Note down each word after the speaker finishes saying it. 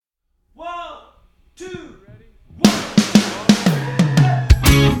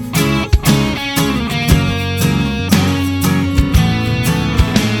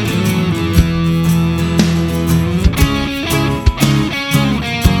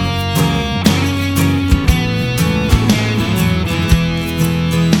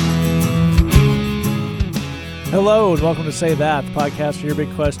hello, and welcome to Say That, the podcast where your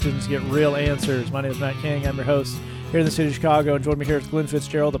big questions get real answers. My name is Matt King. I'm your host here in the city of Chicago, and joining me here is Glenn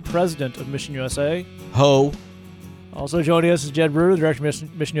Fitzgerald, the president of Mission USA. Ho. Also joining us is Jed Brewer, the director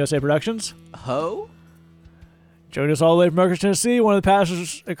of Mission USA Productions. Ho. Joining us all the way from Memphis, Tennessee, one of the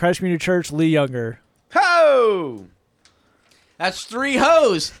pastors at Christ Community Church, Lee Younger. Ho! That's 3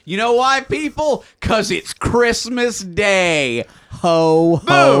 hoes. You know why, people? Because it's Christmas Day. Ho,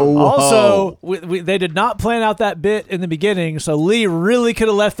 ho, Also, ho. they did not plan out that bit in the beginning, so Lee really could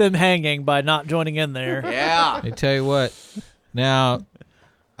have left them hanging by not joining in there. Yeah. Let me tell you what. Now,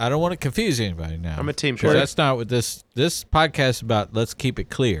 I don't want to confuse anybody now. I'm a team Sure. player. That's not what this podcast is about. Let's keep it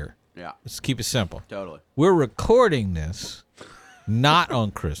clear. Yeah, Let's keep it simple. totally. We're recording this not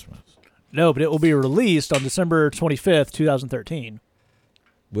on Christmas, No, but it will be released on December 25th, 2013.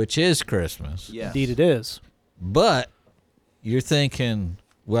 which is Christmas. Yes. Indeed it is. But you're thinking,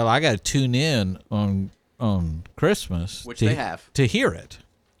 well, I got to tune in on Christmas, Which they have. to hear it.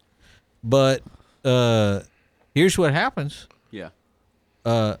 But here's what happens. Yeah.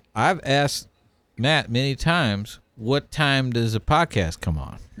 I've asked Matt many times, what time does the podcast come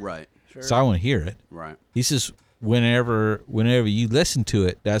on? Right. So I want to hear it. Right. He says, whenever you listen to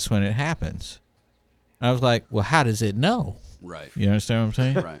it, that's when it happens. I was like, well, how does it know? Right. You understand what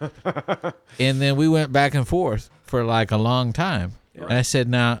I'm saying? Right. And then we went back and forth for like a long time. Yeah. And I said,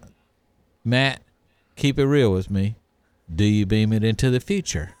 now, Matt, keep it real with me. Do you beam it into the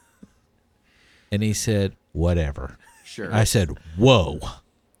future? And he said, whatever. Sure. I said, whoa.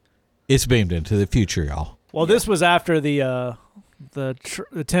 It's beamed into the future, y'all. Well, this was after the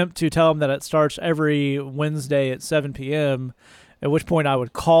attempt to tell him that it starts every Wednesday at 7 p.m., at which point I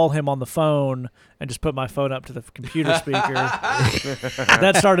would call him on the phone and just put my phone up to the computer speaker.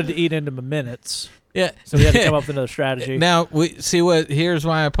 That started to eat into my minutes, Yeah. so we had to come up with another strategy. Now, here's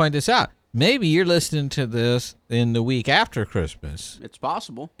why I point this out. Maybe you're listening to this in the week after Christmas, It's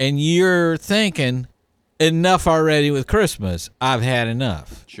possible. and you're thinking, enough already with Christmas. I've had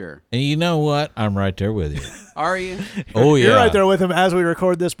enough. Sure. And you know what? I'm right there with you. Are you? Oh, yeah. You're right there with him as we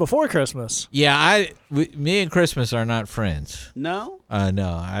record this before Christmas. Yeah, me and Christmas are not friends. No?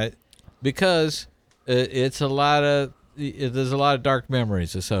 No, because there's a lot of dark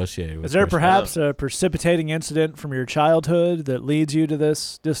memories associated with Is there Christmas. perhaps a precipitating incident from your childhood that leads you to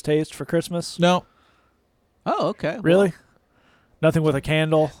this distaste for Christmas? No. Oh, okay. Well, Really? Nothing with a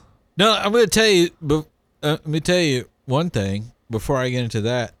candle? No, I'm going to tell you, let me tell you one thing before I get into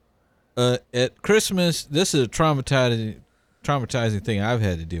that. At Christmas, this is a traumatizing thing I've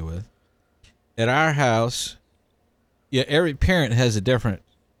had to deal with. At our house, yeah, every parent has a different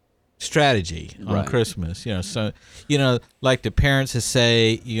strategy on Right. Christmas. So like the parents that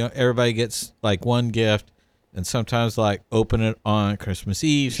say, everybody gets like one gift, and sometimes like open it on Christmas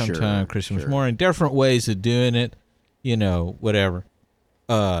Eve, Sure, sometimes Christmas sure. morning. Different ways of doing it. Whatever.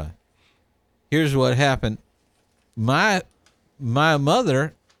 Here's what happened. My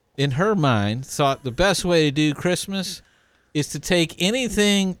mother, in her mind, thought the best way to do Christmas is to take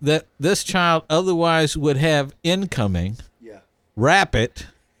anything that this child otherwise would have incoming, wrap it.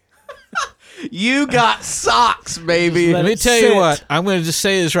 You got socks, baby. Let Let me it tell sit. you what, I'm going to just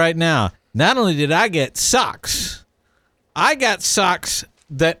say this right now. Not only did I get socks, I got socks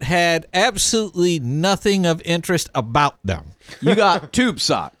that had absolutely nothing of interest about them. You got tube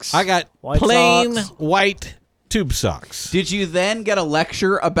socks. I got White plain socks. white tube socks. Did you then get a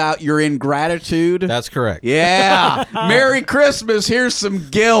lecture about your ingratitude? That's correct. Yeah. Merry Christmas. Here's some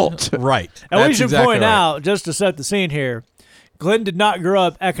guilt. Right. And we That's should exactly point right. out, just to set the scene here, Glenn did not grow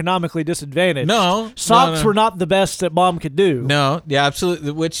up economically disadvantaged. No. Socks no. were not the best that mom could do. No, yeah,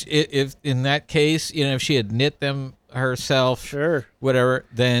 absolutely. Which, if in that case, if she had knit them herself, Sure. whatever,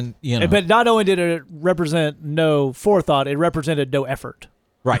 then But not only did it represent no forethought, it represented no effort.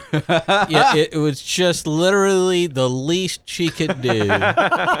 right. Yeah, it was just literally the least she could do.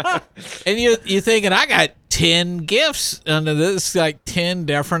 And you're thinking, I got 10 gifts under this, like 10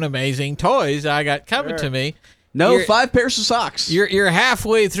 different amazing toys I got coming to me. No, You're- 5 pairs of socks. You're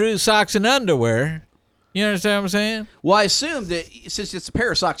halfway through socks and underwear. You understand what I'm saying? Well, I assume that since it's a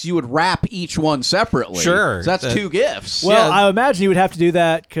pair of socks, you would wrap each one separately. Sure. So that's That- 2 gifts. Well, Yeah. I imagine you would have to do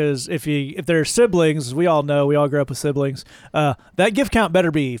that because if they're siblings, as we all know, we all grew up with siblings, that gift count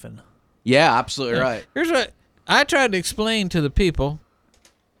better be even. Yeah, absolutely right. Here's what I tried to explain to the people.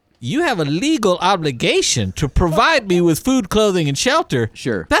 You have a legal obligation to provide me with food, clothing, and shelter.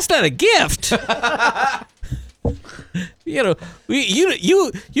 Sure. That's not a gift.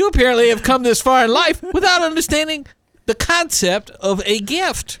 You apparently have come this far in life without understanding the concept of a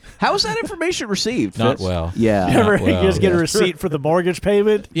gift. How was that information received? Not Fitz? well. Yeah. You ever well, you just get a receipt for the mortgage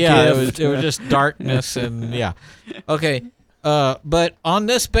payment? Yeah, Gift. it was just darkness and yeah. Okay, but on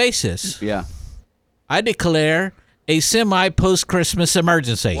this basis, Yeah. I declare a semi-post-Christmas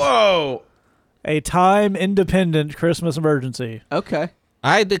emergency. Whoa. A time-independent Christmas emergency. Okay.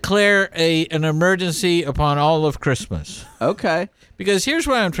 I declare an emergency upon all of Christmas. Okay. Because here's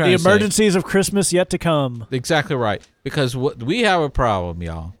what I'm trying The to say. emergencies of Christmas yet to come. Exactly right. Because we have a problem,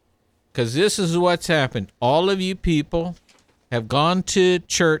 y'all. Because this is what's happened. All of you people have gone to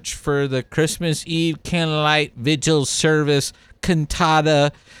church for the Christmas Eve candlelight vigil service,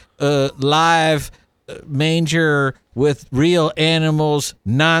 cantata, live manger with real animals,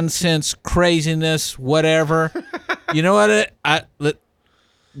 nonsense, craziness, whatever. You know what?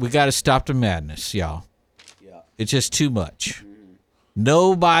 We got to stop the madness, y'all. Yeah. It's just too much.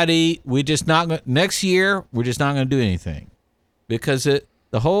 Nobody, next year, we're just not going to do anything because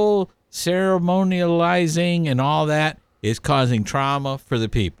the whole ceremonializing and all that is causing trauma for the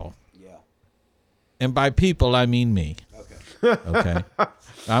people. Yeah. And by people, I mean me. Okay.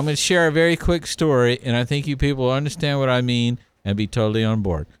 I'm going to share a very quick story, and I think you people will understand what I mean and be totally on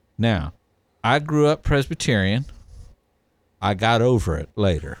board. Now, I grew up Presbyterian. I got over it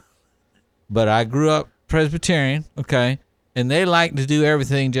later. But I grew up Presbyterian, okay? And they like to do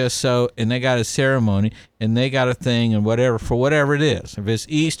everything just so, and they got a ceremony, and they got a thing, and whatever, for whatever it is. If it's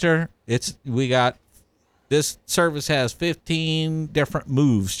Easter, this service has 15 different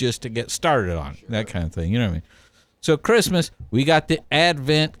moves just to get started on, that kind of thing, you know what I mean? So Christmas, we got the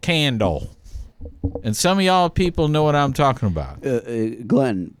Advent candle. And some of y'all people know what I'm talking about.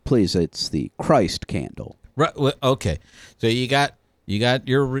 Glenn, please, it's the Christ candle. Right, well, okay. So you got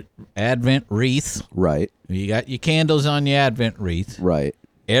your Advent wreath. Right. You got your candles on your Advent wreath. Right.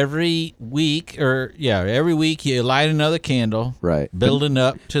 Every week you light another candle. Right. Building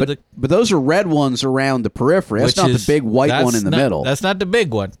up to But those are red ones around the periphery. That's not the big white one in the middle. That's not the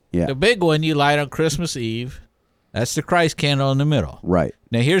big one. Yeah. The big one you light on Christmas Eve. That's the Christ candle in the middle. Right.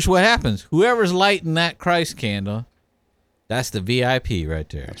 Now here's what happens. Whoever's lighting that Christ candle, that's the VIP right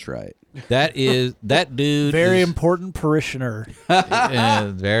there. That's right. That dude. Very is, important parishioner.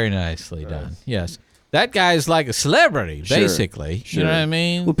 very nicely done. Yes. That guy's like a celebrity, Sure. basically. Sure. You know what I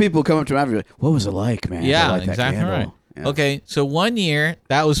mean? Well, people come up to me after, what was it like, man? Yeah, I like that exactly candle. right. Yeah. Okay, so one year,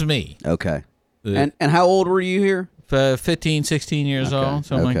 that was me. Okay. And how old were you here? 15, 16 years old,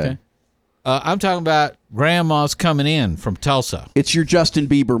 something like okay. that. I'm talking about grandma's coming in from Tulsa. It's your Justin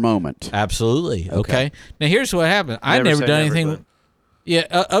Bieber moment. Absolutely. Okay. Now, here's what happened. I Never never say done never, anything. but- Yeah,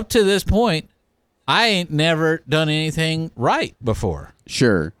 up to this point, I ain't never done anything right before.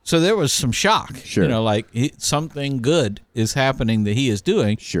 Sure. So there was some shock. Sure. You know, like something good is happening that he is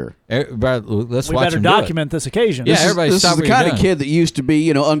doing. Sure. Everybody, let's We watch better him do it. document this occasion. Yeah, This is- everybody This stop is the what you're kind of doing. kid that used to be,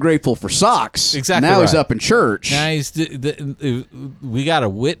 ungrateful for socks. Exactly Now he's right. up in church. Now we got to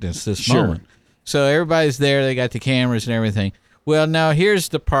witness this Sure. moment. So everybody's there. They got the cameras and everything. Well, now here's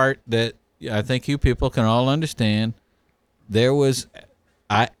the part that I think you people can all understand.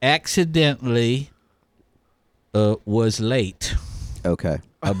 I accidentally was late Okay.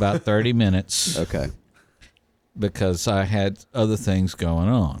 about 30 minutes Okay. because I had other things going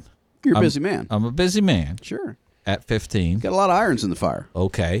on. You're a busy man. I'm a busy man Sure. at 15. Got a lot of irons in the fire.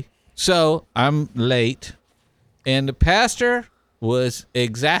 Okay. So I'm late, and the pastor was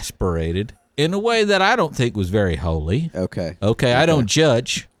exasperated in a way that I don't think was very holy. Okay. Okay, I don't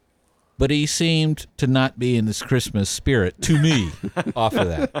judge, but he seemed to not be in this Christmas spirit to me off of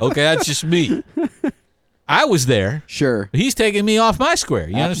that. Okay, that's just me. I was there. Sure. He's taking me off my square.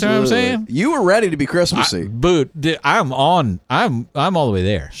 You understand what I'm Absolutely. saying? You were ready to be Christmassy. I'm all the way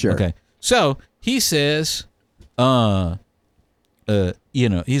there. Sure. Okay. So he says, he's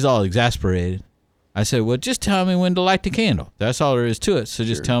all exasperated. I said, well, just tell me when to light the candle. That's all there is to it. So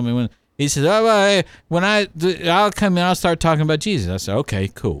just tell me when. He says, oh, well, hey, I'll come in, I'll start talking about Jesus. I said, okay,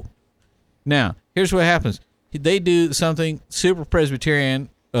 cool. Now, here's what happens. They do something super Presbyterian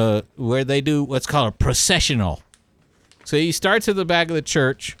where they do what's called a processional. So he starts at the back of the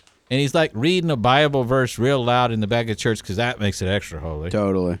church, and he's like reading a Bible verse real loud in the back of the church because that makes it extra holy.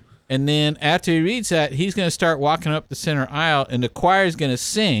 Totally. And then after he reads that, he's going to start walking up the center aisle, and the choir's going to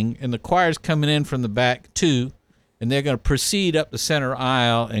sing, and the choir's coming in from the back too, and they're going to proceed up the center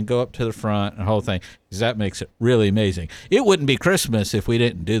aisle and go up to the front and the whole thing. Because that makes it really amazing. It wouldn't be Christmas if we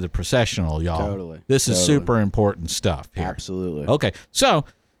didn't do the processional, y'all. Totally. This is Totally. super important stuff here. Absolutely. Okay, so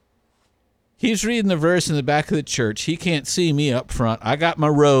he's reading the verse in the back of the church. He can't see me up front. I got my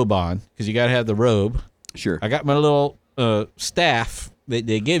robe on because you got to have the robe. Sure. I got my little staff.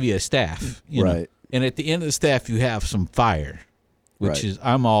 They give you a staff, you know. Right. And at the end of the staff, you have some fire, which Right. is,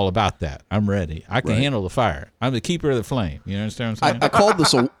 I'm all about that. I'm ready. I can Right. handle the fire. I'm the keeper of the flame. You understand what I'm saying? I called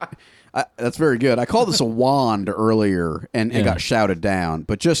this that's very good. I called this a wand earlier, and it got shouted down.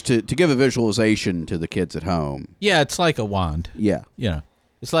 But just to give a visualization to the kids at home. Yeah, it's like a wand. Yeah, You know,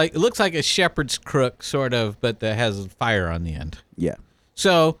 it's like, it looks like a shepherd's crook, sort of, but that has fire on the end. yeah.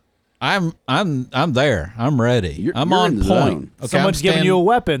 So I'm there. I'm ready. You're I'm in on the point. zone. Okay, Someone's I'm giving you a standing-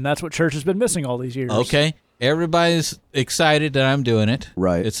 weapon. That's what church has been missing all these years. Okay, everybody's excited that I'm doing it.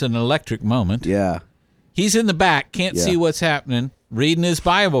 Right. It's an electric moment. Yeah. He's in the back, can't Yeah. see what's happening, reading his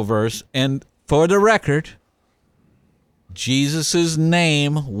Bible verse, and for the record, Jesus'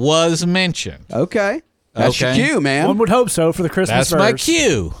 name was mentioned. Okay. That's your Okay. cue, man. One would hope so for the Christmas That's my verse.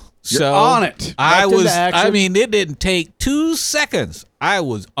 cue. You're on it. I Backed into was. I action. mean, it didn't take 2 seconds. I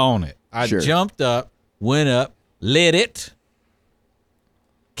was on it. I Sure. jumped up, went up, lit it.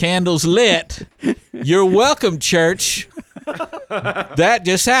 Candles lit. You're welcome, church. That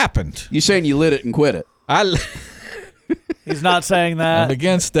just happened. You saying you lit it and quit it? He's not saying I'm that.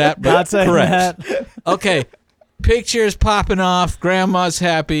 against that, but Not saying correct. that. Okay, pictures popping off. Grandma's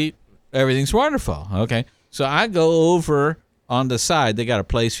happy. Everything's wonderful. Okay, so I go over on the side. They got a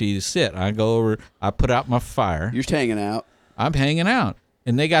place for you to sit. I go over. I put out my fire. You're just hanging out. I'm hanging out.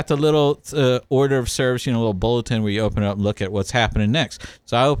 And they got the little order of service, you know, little bulletin where you open it up and look at what's happening next.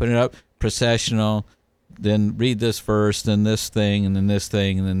 So I open it up, processional, then read this verse, then this thing, and then this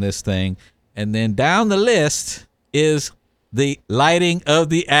thing, and then this thing. And then down the list is the lighting of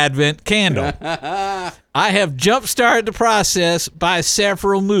the Advent candle. I have jump-started the process by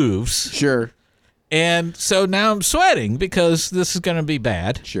several moves. Sure. And so now I'm sweating because this is going to be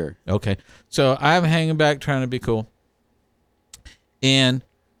bad. Sure. Okay. So I'm hanging back trying to be cool. And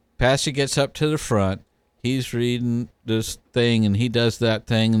pastor gets up to the front. He's reading this thing, and he does that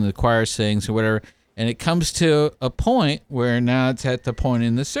thing, and the choir sings or whatever. And it comes to a point where now it's at the point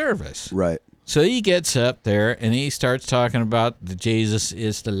in the service. Right. So he gets up there, and he starts talking about that Jesus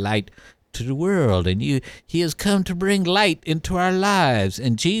is the light to the world, and he has come to bring light into our lives.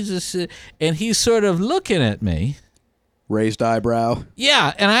 And Jesus, and he's sort of looking at me. Raised eyebrow.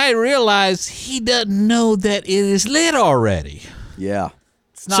 Yeah, and I realize he doesn't know that it is lit already. Yeah.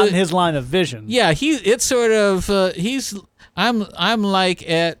 It's not So- in his line of vision. Yeah, it's sort of I'm like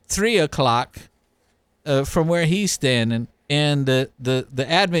at 3:00 from where he's standing, and the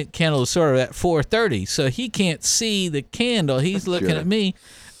Advent candle is sort of at 4:30, so he can't see the candle. He's looking Sure. at me.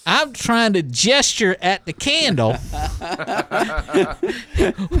 I'm trying to gesture at the candle,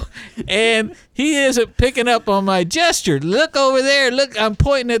 and he isn't picking up on my gesture. Look over there. Look, I'm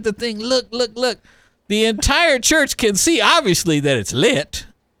pointing at the thing. Look, look, look. The entire church can see, obviously, that it's lit.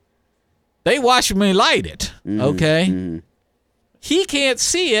 They watch me light it, okay? He can't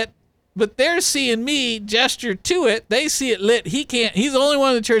see it, but they're seeing me gesture to it. They see it lit. He can't. He's the only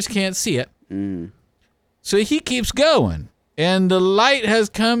one in the church can't see it. So he keeps going. And the light has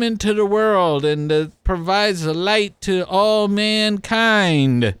come into the world and provides a light to all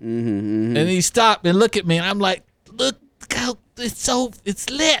mankind. And he stopped and looked at me, and I'm like, look how it's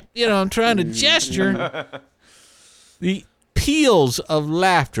lit. You know, I'm trying to gesture. The peals of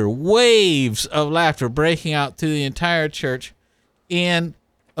laughter, waves of laughter breaking out through the entire church. And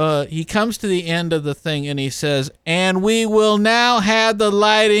he comes to the end of the thing and he says, and we will now have the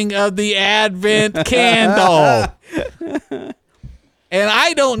lighting of the Advent candle. And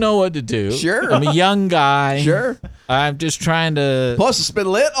I don't know what to do. Sure. I'm a young guy. Sure. I'm just trying to. Plus, it's been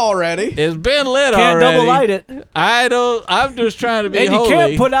lit already. It's been lit Can't already. double light it. I'm just trying to be And you holy.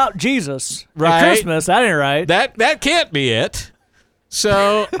 can't put out Jesus Right. at Christmas. That ain't right. That can't be it.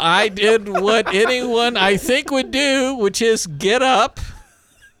 So I did what anyone I think would do, which is get up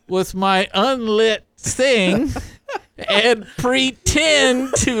with my unlit thing and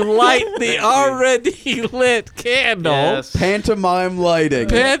pretend to light the already lit candle, Yes. Pantomime lighting.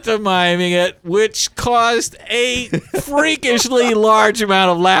 pantomiming it, which caused a freakishly large amount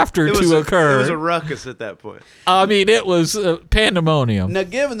of laughter It was to a occur. ruckus at that point. I mean, it was pandemonium. Now,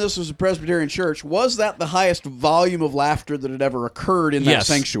 given this was a Presbyterian church, was that the highest volume of laughter that had ever occurred in that Yes,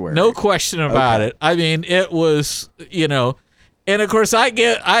 sanctuary? no question about Okay. it. I mean, it was, and of course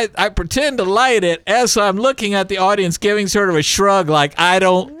I pretend to light it as I'm looking at the audience, giving sort of a shrug, like I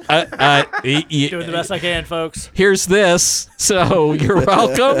don't. Doing the best I can, folks. Here's this, so you're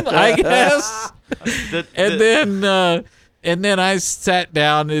welcome, I guess. And then I sat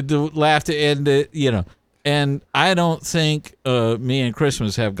down and laughed, and and I don't think me and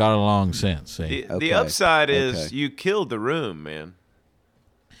Christmas have got along since. See? The Okay, upside is okay. you killed the room, man.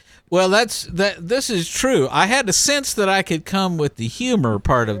 Well, this is true. I had a sense that I could come with the humor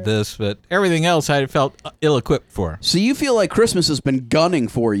part of this, but everything else I felt ill-equipped for. So you feel like Christmas has been gunning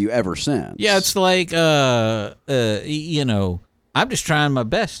for you ever since? Yeah, it's like, you know, I'm just trying my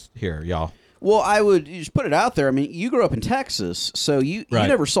best here, y'all. Well, I would just put it out there. I mean, you grew up in Texas, so you Right.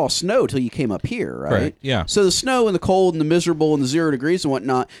 never saw snow till you came up here, right? Right, yeah. So the snow and the cold and the miserable and the 0 degrees and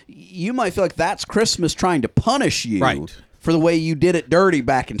whatnot, you might feel like that's Christmas trying to punish you Right. for the way you did it dirty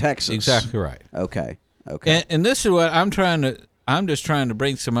back in Texas. Exactly right. Okay. Okay. And this is what I'm just trying to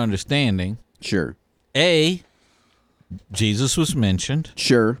bring some understanding. Sure. A, Jesus was mentioned.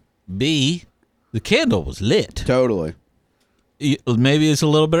 Sure. B, the candle was lit. Totally. Maybe it's a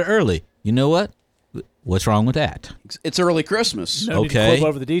little bit early. You know what? What's wrong with that? It's early Christmas. No need to Okay. quibble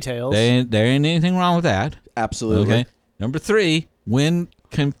over the details. There ain't anything wrong with that. Absolutely. Okay. Number 3, when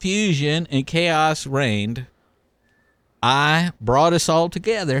confusion and chaos reigned, I brought us all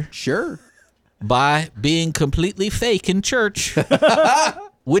together Sure. by being completely fake in church,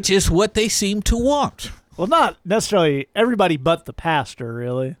 which is what they seem to want. Well, not necessarily everybody but the pastor,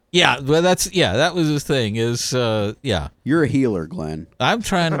 really. Yeah, well, that was the thing. You're a healer, Glenn. I'm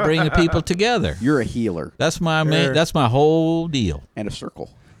trying to bring the people together. You're a healer That's my Sure. that's my whole deal. and a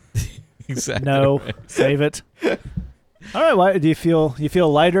circle. Exactly. No, save it. All right, why do you feel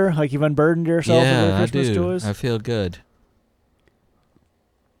lighter, like you've unburdened yourself Yeah, of I the Christmas do. joys? I feel good.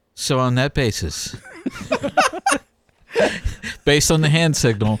 So on that basis, based on the hand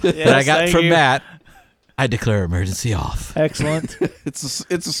signal that I got thank from you. Matt, I declare emergency off. Excellent. It's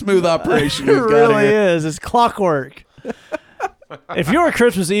a smooth operation It we've got really here. is. It's clockwork. If your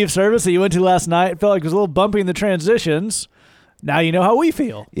Christmas Eve service that you went to last night felt like it was a little bumpy in the transitions, now you know how we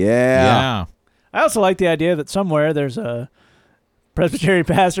feel. Yeah. I also like the idea that somewhere there's a Presbyterian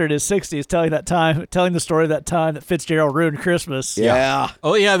pastor in his 60s telling the story of that time that Fitzgerald ruined Christmas. Yeah.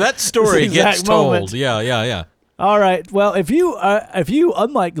 Oh yeah, that story It's the exact gets told. moment. Yeah. All right. Well, if you,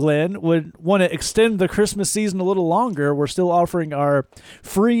 unlike Glenn, would want to extend the Christmas season a little longer, we're still offering our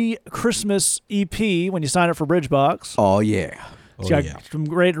free Christmas EP when you sign up for Bridgebox. Oh, yeah. It's got yeah. some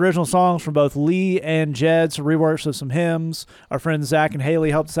great original songs from both Lee and Jed, some reworks of some hymns. Our friends Zach and Haley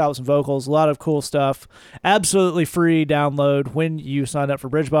helped us out with some vocals. A lot of cool stuff. Absolutely free download when you sign up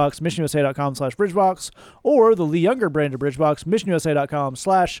for Bridgebox, missionusa.com/Bridgebox, or the Lee Younger brand of Bridgebox,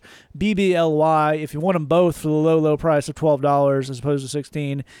 missionusa.com/BBLY. If you want them both for the low, low price of $12 as opposed to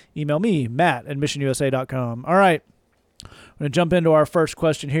 $16, email me, Matt@missionusa.com. All right. We're going to jump into our first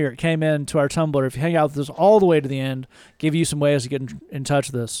question here. It came in to our Tumblr. If you hang out with us all the way to the end, give you some ways to get in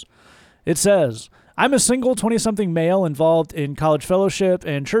touch with us. It says, I'm a single 20-something male involved in college fellowship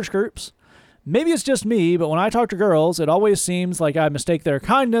and church groups. Maybe it's just me, but when I talk to girls, it always seems like I mistake their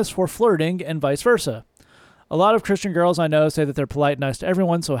kindness for flirting and vice versa. A lot of Christian girls I know say that they're polite and nice to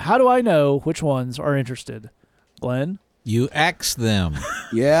everyone, so how do I know which ones are interested? Glenn? You axe them.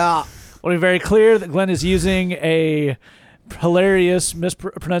 Yeah. I want to be very clear that Glenn is using a hilarious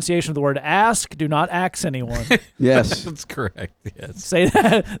mispronunciation of the word ask. Do not axe anyone. Yes. That's correct. Yes, Say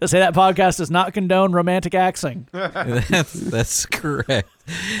that podcast does not condone romantic axing. that's correct.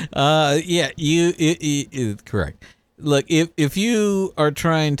 You correct. Look, if you are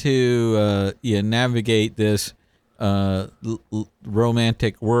trying to navigate this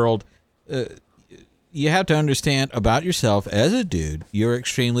romantic world, you have to understand about yourself as a dude. You're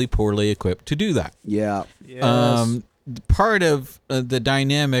extremely poorly equipped to do that. Yeah. Yes. Part of the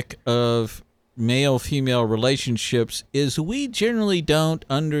dynamic of male-female relationships is we generally don't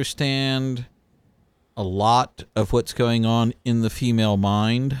understand a lot of what's going on in the female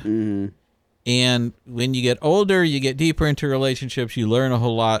mind. Mm-hmm. And when you get older, you get deeper into relationships, you learn a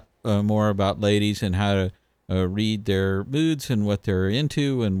whole lot more about ladies and how to read their moods and what they're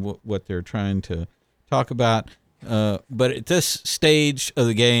into and what they're trying to talk about. But at this stage of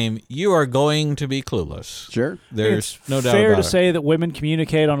the game, you are going to be clueless. Sure. There's It's no doubt fair about to it. say that women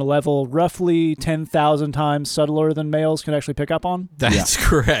communicate on a level roughly 10,000 times subtler than males can actually pick up on. That's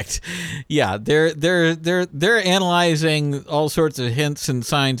correct. Yeah, they're analyzing all sorts of hints and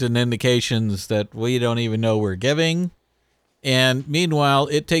signs and indications that we don't even know we're giving. And meanwhile,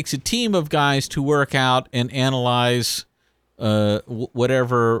 it takes a team of guys to work out and analyze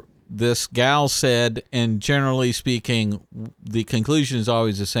whatever this gal said, and generally speaking, the conclusion is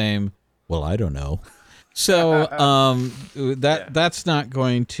always the same. Well, I don't know. So that's not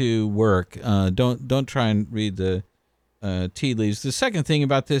going to work. Don't try and read the tea leaves. The second thing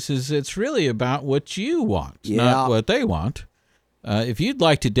about this is it's really about what you want, not what they want. If you'd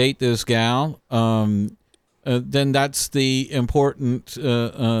like to date this gal, then that's the important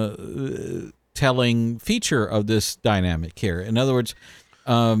telling feature of this dynamic here. In other words,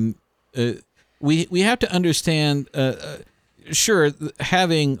 we have to understand. Sure,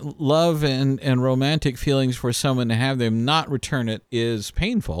 having love and romantic feelings for someone, to have them not return it is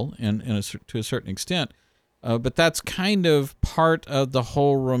painful, to a certain extent. But that's kind of part of the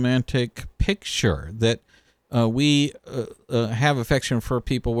whole romantic picture, that we have affection for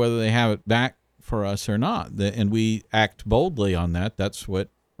people whether they have it back for us or not, and we act boldly on that. That's what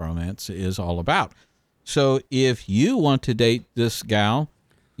romance is all about. So if you want to date this gal,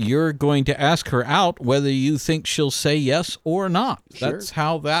 you're going to ask her out whether you think she'll say yes or not. Sure. That's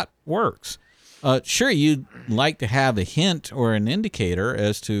how that works. Sure, you'd like to have a hint or an indicator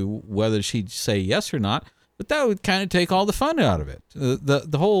as to whether she'd say yes or not, but that would kind of take all the fun out of it.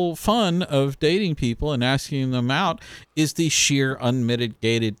 The whole fun of dating people and asking them out is the sheer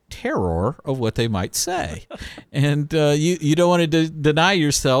unmitigated terror of what they might say. And you don't want to deny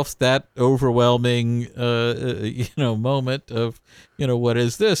yourself that overwhelming moment of, what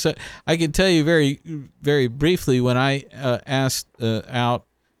is this? I can tell you very, very briefly, when I asked out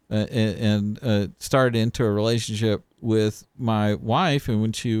and started into a relationship with my wife, and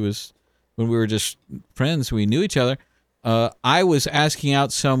when we were just friends, we knew each other, I was asking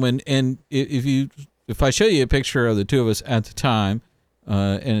out someone, and if I show you a picture of the two of us at the time,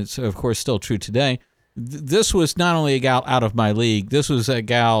 and it's of course still true today, this was not only a gal out of my league, this was a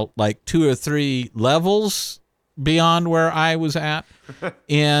gal like 2 or 3 levels beyond where I was at,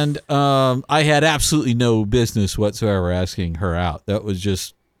 and I had absolutely no business whatsoever asking her out. That was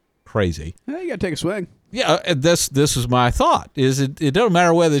just crazy. Hey, you got to take a swing. Yeah, this was my thought. It don't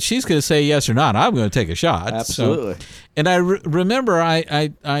matter whether she's going to say yes or not. I'm going to take a shot. Absolutely. So, and I remember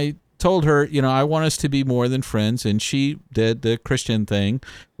I told her, I want us to be more than friends, and she did the Christian thing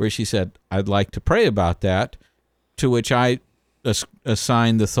where she said, I'd like to pray about that, to which I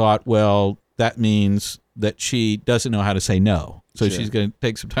assigned the thought, well, that means that she doesn't know how to say no. So Sure. She's going to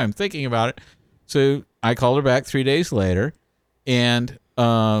take some time thinking about it. So I called her back 3 days later, and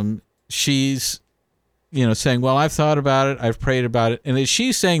she's saying, well, I've thought about it, I've prayed about it. And as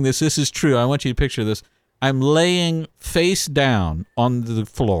she's saying this is true. I want you to picture this. I'm laying face down on the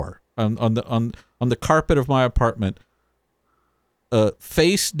floor, on the carpet of my apartment,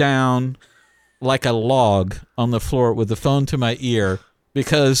 face down like a log on the floor with the phone to my ear,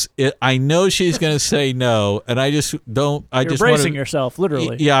 because I know she's going to say no, and I just don't. You're bracing yourself,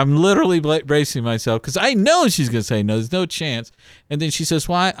 literally. Yeah, I'm literally bracing myself because I know she's going to say no. There's no chance. And then she says,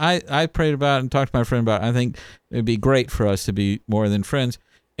 well, I prayed about it and talked to my friend about it. I think it'd be great for us to be more than friends.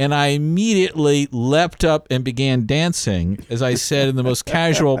 And I immediately leapt up and began dancing, as I said in the most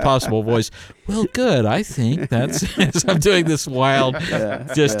casual possible voice, well, good, I think that's, as I'm doing this wild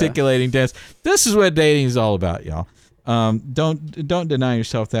gesticulating dance. This is what dating is all about, y'all. Don't deny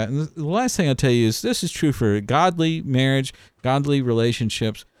yourself that. And the last thing I'll tell you is this is true for godly marriage, godly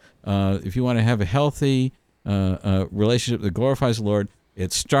relationships. If you want to have a healthy relationship that glorifies the Lord,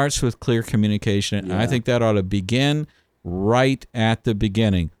 it starts with clear communication. Yeah. And I think that ought to begin right at the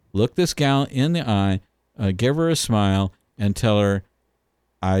beginning. Look this gal in the eye, give her a smile, and tell her,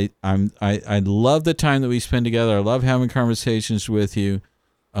 I love the time that we spend together. I love having conversations with you.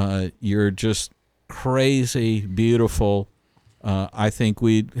 You're just crazy beautiful. I think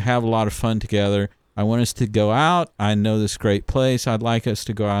we'd have a lot of fun together. I want us to go out. I know this great place. I'd like us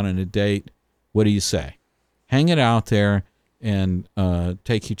to go out on a date. What do you say? Hang it out there and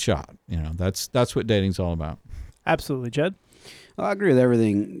take each shot. That's what dating's all about. Absolutely, Jed. Well, I agree with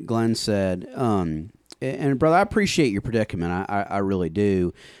everything Glenn said. And brother, I appreciate your predicament. I really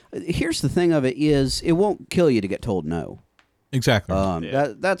do. Here's the thing of it is, it won't kill you to get told no. Exactly.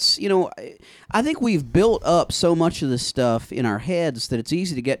 That's I think we've built up so much of this stuff in our heads that it's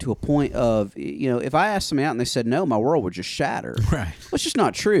easy to get to a point of, if I asked somebody out and they said no, my world would just shatter. Right. Well, it's just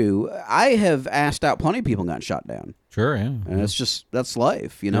not true. I have asked out plenty of people and gotten shot down. Sure, yeah. And that's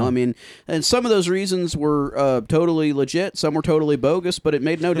life, Yeah. I mean, and some of those reasons were totally legit. Some were totally bogus, but it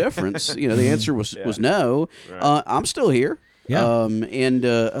made no difference. The answer was no. Right. I'm still here. Yeah. And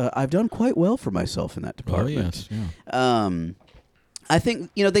I've done quite well for myself in that Oh, department. yes. Yeah. I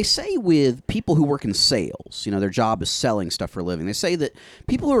think, they say with people who work in sales, their job is selling stuff for a living. They say that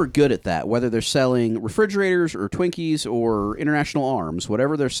people who are good at that, whether they're selling refrigerators or Twinkies or International Arms,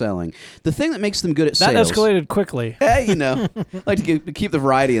 whatever they're selling, the thing that makes them good at That sales... escalated quickly. like to keep the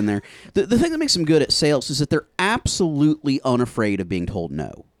variety in there. The thing that makes them good at sales is that they're absolutely unafraid of being told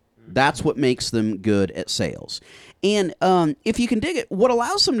no. That's what makes them good at sales. And if you can dig it, what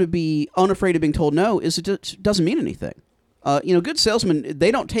allows them to be unafraid of being told no is it doesn't mean anything. Good salesmen, they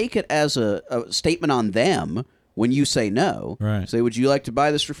don't take it as a statement on them when you say no. Right. Say, would you like to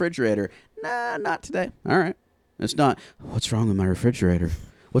buy this refrigerator? Nah, not today. All right. It's not, what's wrong with my refrigerator?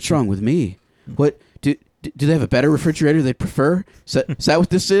 What's wrong with me? What do they have a better refrigerator they'd prefer? Is that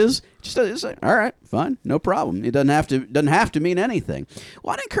what this is? Just it's like, all right, fine, no problem. It doesn't have to mean anything.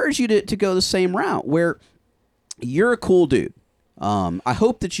 Well, I'd encourage you to go the same route where you're a cool dude. I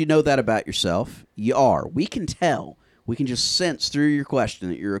hope that you know that about yourself. You are. We can tell. We can just sense through your question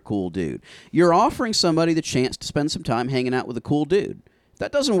that you're a cool dude. You're offering somebody the chance to spend some time hanging out with a cool dude. If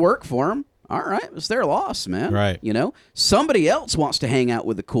that doesn't work for them, all right, it's their loss, man. Right. You know, somebody else wants to hang out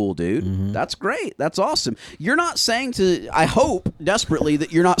with a cool dude. Mm-hmm. That's great. That's awesome. You're not saying to, I hope desperately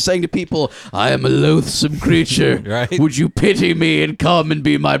that you're not saying to people, I am a loathsome creature. Right. Would you pity me and come and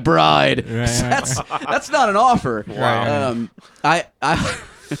be my bride? Right. That's not an offer. Wow. I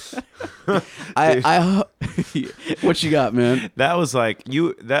what you got, man? That was like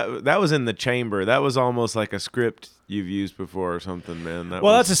that was in the chamber. That was almost like a script you've used before or something, man.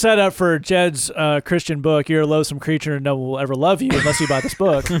 That's a setup for Jed's Christian book. You're a loathsome creature and no one will ever love you unless you buy this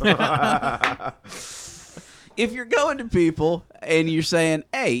book. If you're going to people and you're saying,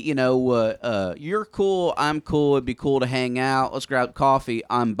 hey, you're cool, I'm cool, it'd be cool to hang out, let's grab coffee,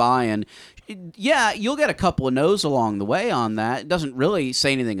 I'm buying. Yeah, you'll get a couple of no's along the way on that. It doesn't really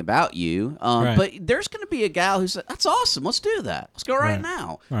say anything about you. Right. But there's going to be a gal who says, that's awesome, let's do that. Let's go right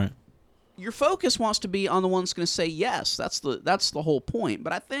now. Right. Your focus wants to be on the one that's going to say yes. That's the whole point.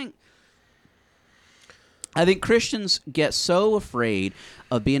 But I think Christians get so afraid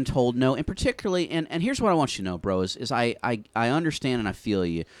of being told no, and particularly, and here's what I want you to know, bro, is I understand and I feel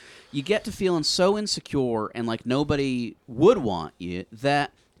you. You get to feeling so insecure and like nobody would want you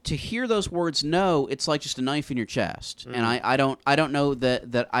that to hear those words no, it's like just a knife in your chest. And I don't know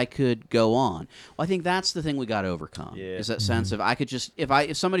that I could go on. Well, I think that's the thing we got to overcome. Yeah. Is that sense of I could just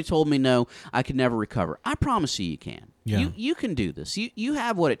if somebody told me no, I could never recover. I promise you can. Yeah. You can do this. You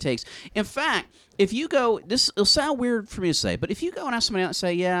have what it takes. In fact, if you go, it'll sound weird for me to say, but if you go and ask somebody else and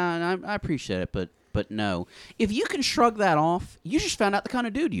say, yeah, I appreciate it, but no. If you can shrug that off, you just found out the kind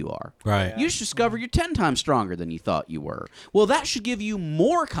of dude you are. Right. You just discovered you're 10 times stronger than you thought you were. Well, that should give you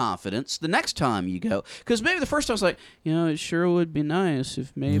more confidence the next time you go. Because maybe the first time I was like, it sure would be nice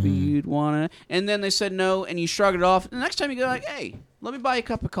if maybe you'd want to. And then they said no, and you shrugged it off. And the next time you go like, hey, let me buy you a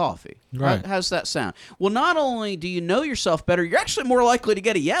cup of coffee. Right. How's that sound? Well, not only do you know yourself better, you're actually more likely to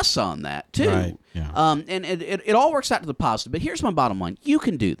get a yes on that, too. Right. Yeah. And it all works out to the positive. But here's my bottom line. You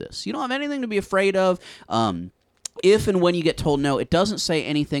can do this. You don't have anything to be afraid of. If and when you get told no, it doesn't say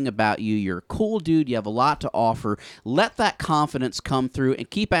anything about you. You're a cool dude. You have a lot to offer. Let that confidence come through and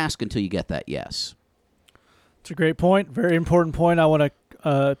keep asking until you get that yes. It's a great point. Very important point. I want to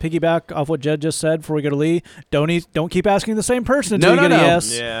piggyback off what Jed just said before we go to Lee. Don't keep asking the same person until you get a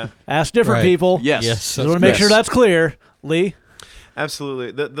yes. Yeah. Ask different Right. people. Yes. Yes. I want to make sure that's clear. Lee?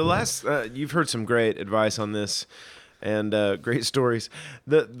 Absolutely. The last you've heard some great advice on this and great stories.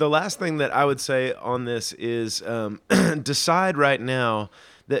 The last thing that I would say on this is decide right now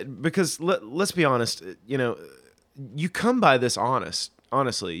that because let's be honest, you come by this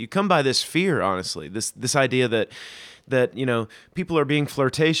honestly. You come by this fear honestly. This idea that people are being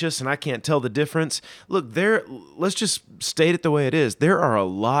flirtatious and I can't tell the difference. Look, let's just state it the way it is. There are a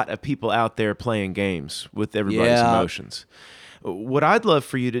lot of people out there playing games with everybody's emotions. What I'd love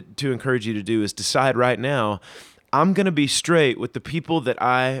for you to encourage you to do is decide right now, I'm going to be straight with the people that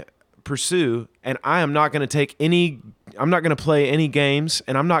I pursue, and I am not going to I'm not going to play any games,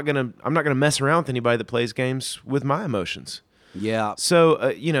 and I'm not going to mess around with anybody that plays games with my emotions. Yeah.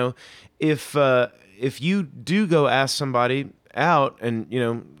 So, if you do go ask somebody out and,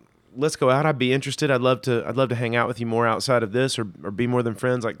 let's go out, I'd be interested. I'd love to hang out with you more outside of this or be more than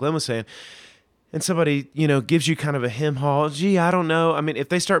friends, like Glenn was saying. And somebody, gives you kind of a hem-haw. Gee, I don't know. I mean, if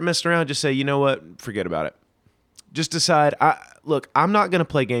they start messing around, just say, you know what? Forget about it. Just decide, I'm not going to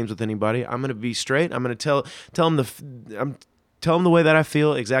play games with anybody. I'm going to be straight. I'm going to tell them the way that I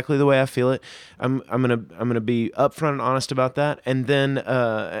feel, exactly the way I feel it. I'm gonna be upfront and honest about that, and then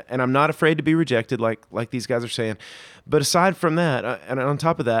and I'm not afraid to be rejected, like these guys are saying. But aside from that, and on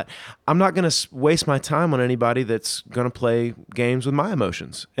top of that, I'm not gonna waste my time on anybody that's gonna play games with my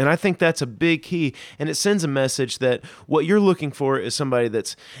emotions. And I think that's a big key, and it sends a message that what you're looking for is somebody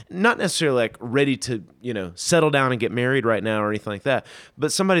that's not necessarily like ready to settle down and get married right now or anything like that,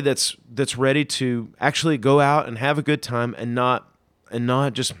 but somebody that's ready to actually go out and have a good time and not and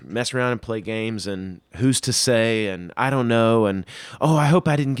not just mess around and play games and who's to say and I don't know and I hope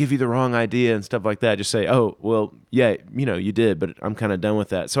I didn't give you the wrong idea and stuff like that. Just say, oh, well, yeah, you did, but I'm kind of done with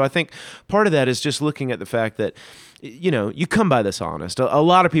that. So I think part of that is just looking at the fact that you come by this honest. A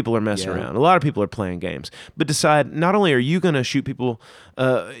lot of people are messing around. A lot of people are playing games. But decide, not only are you going to shoot people,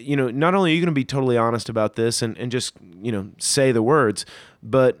 not only are you going to be totally honest about this and just, say the words,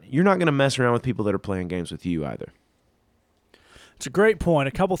 but you're not going to mess around with people that are playing games with you either. It's a great point.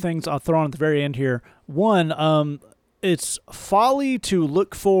 A couple things I'll throw on at the very end here. One, it's folly to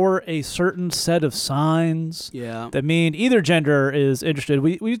look for a certain set of signs that mean either gender is interested.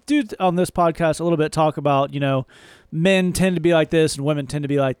 We do on this podcast a little bit talk about, men tend to be like this and women tend to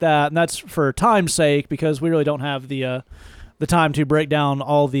be like that. And that's for time's sake because we really don't have the time to break down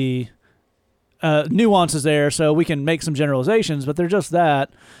all the nuances there, so we can make some generalizations, but they're just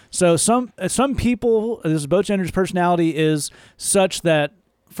that. So some people, this both genders' personality is such that,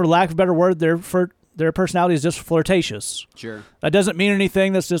 for lack of a better word, their personality is just flirtatious. Sure. That doesn't mean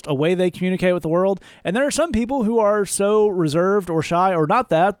anything. That's just a way they communicate with the world. And there are some people who are so reserved or shy or not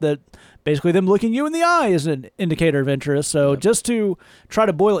that basically them looking you in the eye is an indicator of interest. So just to try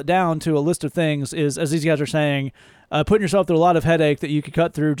to boil it down to a list of things is, as these guys are saying, putting yourself through a lot of headache that you could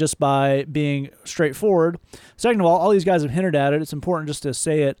cut through just by being straightforward. Second of all these guys have hinted at it. It's important just to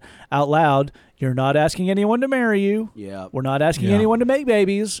say it out loud. You're not asking anyone to marry you. Yeah. We're not asking anyone to make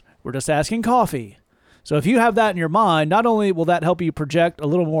babies. We're just asking coffee. So if you have that in your mind, not only will that help you project a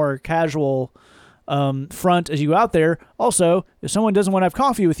little more casual front as you go out there, also, if someone doesn't want to have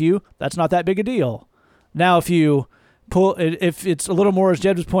coffee with you, that's not that big a deal. Now, if it's a little more, as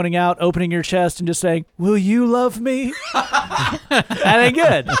Jed was pointing out, opening your chest and just saying, will you love me? That ain't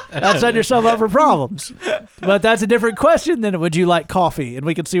good. That's setting yourself up for problems. But that's a different question than would you like coffee? And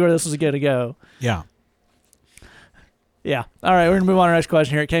we can see where this is going to go. Yeah. Yeah. All right, we're going to move on to our next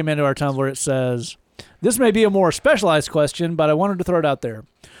question here. It came into our Tumblr. It says, this may be a more specialized question, but I wanted to throw it out there.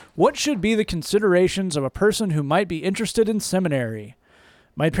 What should be the considerations of a person who might be interested in seminary?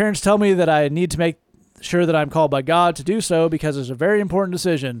 My parents tell me that I need to make sure that I'm called by God to do so because it's a very important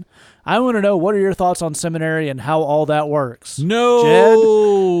decision. I want to know, what are your thoughts on seminary and how all that works? No.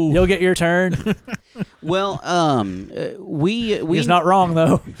 Jed, you'll get your turn. Well, He's not wrong,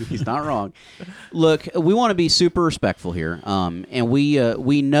 though. He's not wrong. Look, we want to be super respectful here, and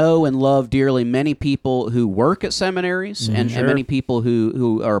we know and love dearly many people who work at seminaries and many people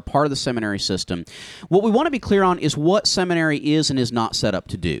who are part of the seminary system. What we want to be clear on is what seminary is and is not set up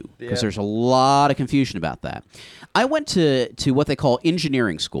to do, because there's a lot of confusion about that. I went to what they call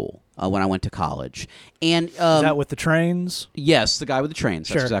engineering school when I went to college, and Is that with the trains? yes, the guy with the trains.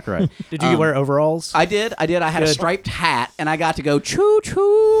 That's Sure. exactly right. Did you wear overalls? I did. I had a Good. striped hat, and I got to go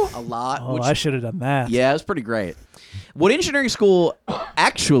choo-choo a lot. Oh, which, I should have done that. yeah, it was pretty great. What engineering school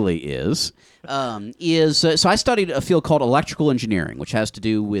actually is so I studied a field called electrical engineering, which has to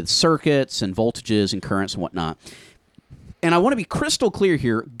do with circuits and voltages and currents and whatnot. And I want to be crystal clear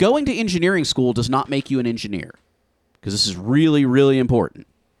here. Going to engineering school does not make you an engineer, because this is really, really important.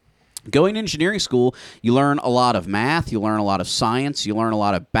 Going to engineering school, you learn a lot of math, you learn a lot of science, you learn a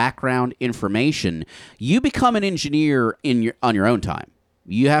lot of background information. You become an engineer on your own time.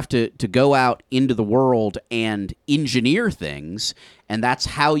 You have to go out into the world and engineer things, and that's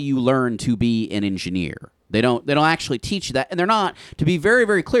how you learn to be an engineer. They don't actually teach you that, and they're not, to be very,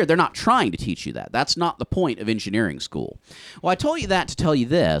 very clear, they're not trying to teach you that. That's not the point of engineering school. Well, I told you that to tell you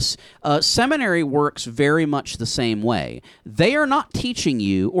this. Seminary works very much the same way. They are not teaching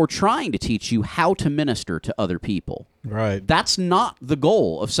you or trying to teach you how to minister to other people. Right. That's not the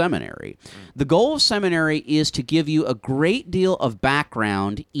goal of seminary. The goal of seminary is to give you a great deal of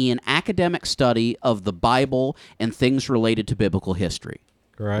background in academic study of the Bible and things related to biblical history.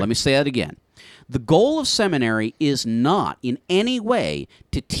 Right. Let me say that again. The goal of seminary is not in any way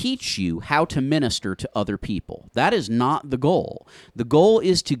to teach you how to minister to other people. That is not the goal. The goal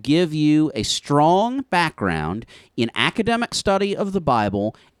is to give you a strong background in academic study of the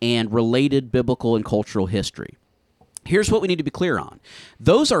Bible and related biblical and cultural history. Here's what we need to be clear on.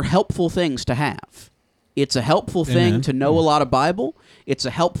 Those are helpful things to have. It's a helpful thing to know a lot of Bible. It's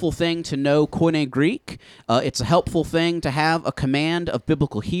a helpful thing to know Koine Greek. It's a helpful thing to have a command of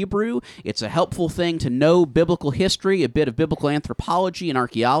biblical Hebrew. It's a helpful thing to know biblical history, a bit of biblical anthropology and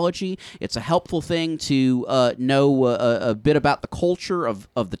archaeology. It's a helpful thing to know a bit about the culture of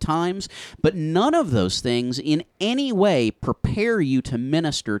the times. But none of those things in any way prepare you to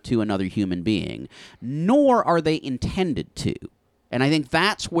minister to another human being, nor are they intended to. And I think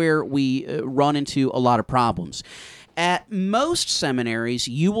that's where we run into a lot of problems. At most seminaries,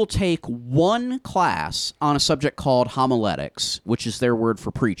 you will take one class on a subject called homiletics, which is their word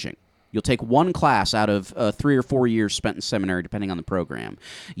for preaching. You'll take one class out of 3 or 4 years spent in seminary, depending on the program.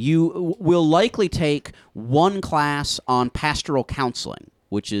 You will likely take one class on pastoral counseling,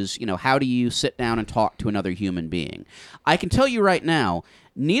 which is, how do you sit down and talk to another human being? I can tell you right now,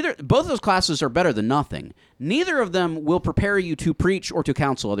 both of those classes are better than nothing. Neither of them will prepare you to preach or to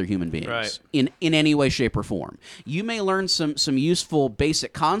counsel other human beings in any way, shape, or form. You may learn some useful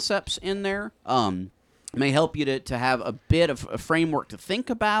basic concepts in there. May help you to have a bit of a framework to think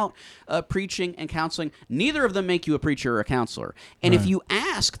about preaching and counseling. Neither of them make you a preacher or a counselor. And if you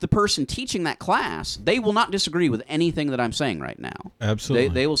ask the person teaching that class, they will not disagree with anything that I'm saying right now. Absolutely.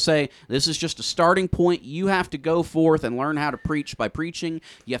 They will say, this is just a starting point. You have to go forth and learn how to preach by preaching.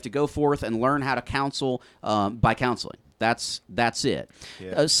 You have to go forth and learn how to counsel by counseling. That's it.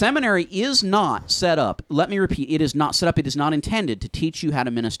 Yeah. Seminary is not set up. Let me repeat, it is not set up. It is not intended to teach you how to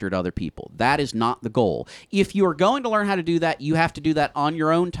minister to other people. That is not the goal. If you are going to learn how to do that, you have to do that on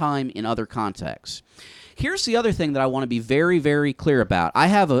your own time in other contexts. Here's the other thing that I want to be very, very clear about. I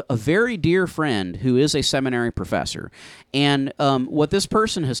have a very dear friend who is a seminary professor, and what this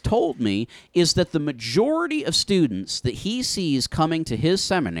person has told me is that the majority of students that he sees coming to his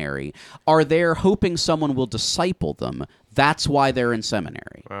seminary are there hoping someone will disciple them. That's why they're in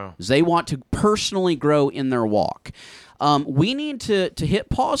seminary. Wow. They want to personally grow in their walk. We need to hit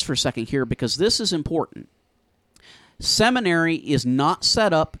pause for a second here because this is important. Seminary is not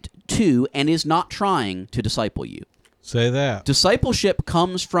set up to and is not trying to disciple you. Say that. Discipleship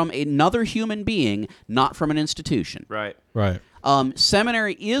comes from another human being, not from an institution. Right.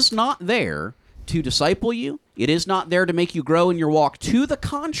 Seminary is not there to disciple you. It is not there to make you grow in your walk. To the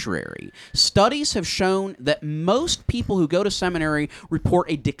contrary, studies have shown that most people who go to seminary report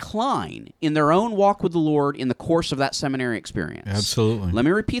a decline in their own walk with the Lord in the course of that seminary experience. Absolutely. Let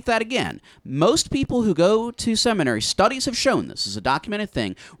me repeat that again. Most people who go to seminary, studies have shown this is a documented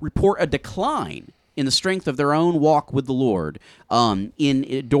thing, report a decline in the strength of their own walk with the Lord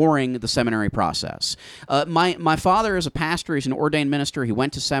during the seminary process. My father is a pastor. He's an ordained minister. He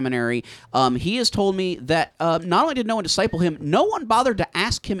went to seminary. He has told me that not only did no one disciple him, no one bothered to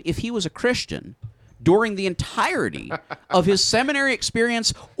ask him if he was a Christian during the entirety of his seminary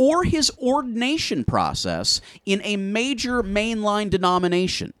experience or his ordination process in a major mainline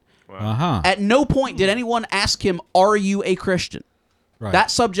denomination. Wow. Uh-huh. At no point did anyone ask him, "Are you a Christian?" Right. That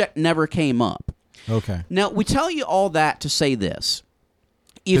subject never came up. Okay. Now, we tell you all that to say this.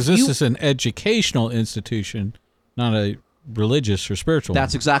 Because this is an educational institution, not a religious or spiritual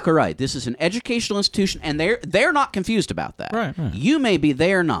That's one. exactly right. This is an educational institution, and they're not confused about that. Right. You may be,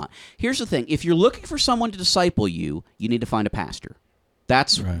 they're not. Here's the thing. If you're looking for someone to disciple you, you need to find a pastor.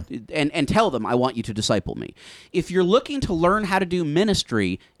 That's right. And tell them, I want you to disciple me. If you're looking to learn how to do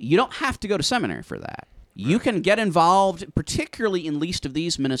ministry, you don't have to go to seminary for that. You can get involved, particularly in Least of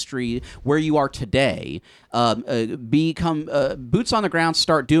These ministry, where you are today. Become boots on the ground,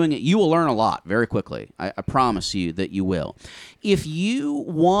 start doing it. You will learn a lot very quickly. I promise you that you will. If you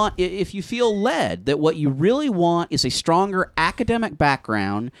feel led that what you really want is a stronger academic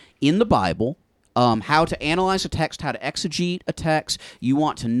background in the Bible, how to analyze a text, how to exegete a text, you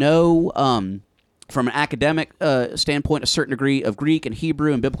want to know from an academic standpoint, a certain degree of Greek and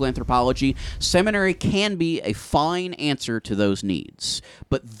Hebrew and biblical anthropology, seminary can be a fine answer to those needs.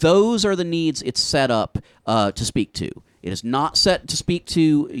 But those are the needs it's set up to speak to. It is not set to speak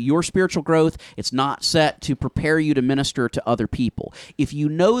to your spiritual growth. It's not set to prepare you to minister to other people. If you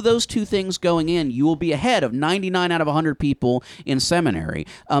know those two things going in, you will be ahead of 99 out of 100 people in seminary.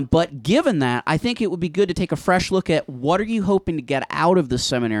 But given that, I think it would be good to take a fresh look at what are you hoping to get out of the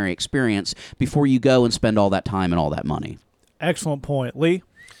seminary experience before you go and spend all that time and all that money. Excellent point. Lee?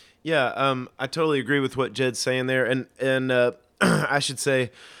 Yeah, I totally agree with what Jed's saying there. And I should say,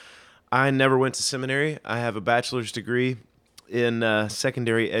 I never went to seminary. I have a bachelor's degree in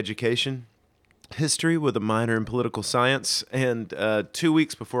secondary education history with a minor in political science. And 2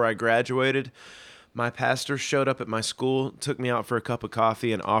 weeks before I graduated, my pastor showed up at my school, took me out for a cup of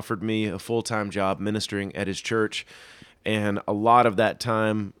coffee, and offered me a full-time job ministering at his church. And a lot of that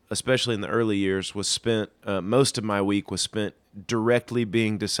time, especially in the early years, was spent, most of my week was spent directly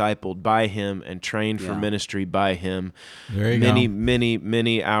being discipled by him and trained for ministry by him. There you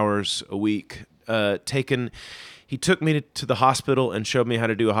many hours a week. He took me to the hospital and showed me how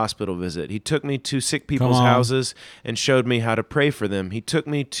to do a hospital visit. He took me to sick people's houses and showed me how to pray for them. He took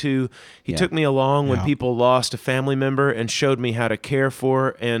me along when people lost a family member and showed me how to care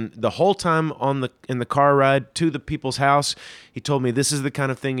for. And the whole time in the car ride to the people's house, He told me this is the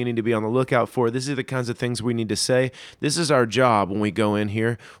kind of thing you need to be on the lookout for. This is the kinds of things we need to say. This is our job when we go in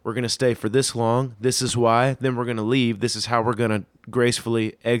here. We're going to stay for this long. This is why. Then we're going to leave. This is how we're going to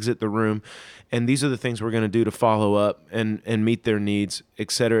gracefully exit the room. And these are the things we're going to do to follow up and meet their needs,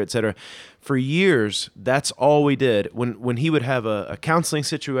 et cetera, et cetera. For years, that's all we did. When he would have a counseling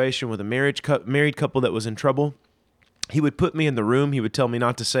situation with a married couple that was in trouble, he would put me in the room. He would tell me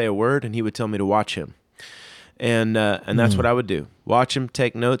not to say a word, and he would tell me to watch him. And that's what I would do. Watch him,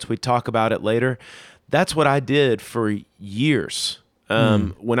 take notes. We'd talk about it later. That's what I did for years.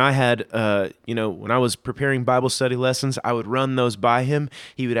 When I had, when I was preparing Bible study lessons, I would run those by him.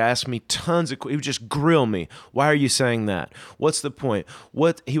 He would ask me he would just grill me. Why are you saying that? What's the point?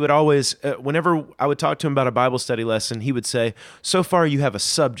 He would always, whenever I would talk to him about a Bible study lesson, he would say, so far you have a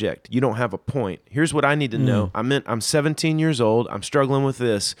subject, you don't have a point. Here's what I need to know. I'm 17 years old. I'm struggling with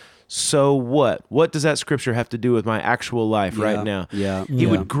this. So what? What does that scripture have to do with my actual life right now? He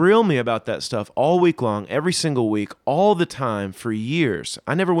would grill me about that stuff all week long, every single week, all the time for years.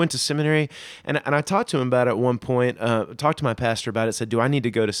 I never went to seminary, and I talked to him about it at one point, talked to my pastor about it, said, do I need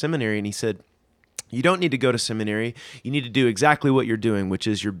to go to seminary? And he said, you don't need to go to seminary. You need to do exactly what you're doing, which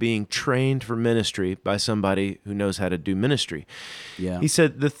is you're being trained for ministry by somebody who knows how to do ministry. Yeah. He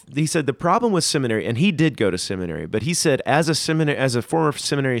said the problem with seminary, and he did go to seminary, but he said as a former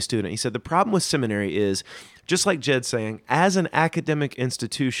seminary student, he said the problem with seminary is, just like Jed's saying, as an academic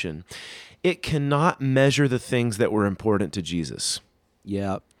institution, it cannot measure the things that were important to Jesus.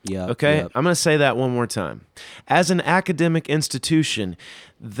 Yeah. Okay, I'm going to say that one more time. As an academic institution,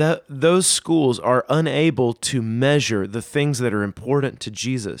 those schools are unable to measure the things that are important to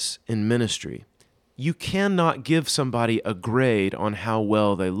Jesus in ministry. You cannot give somebody a grade on how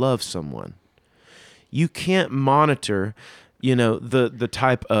well they love someone. You can't monitor, the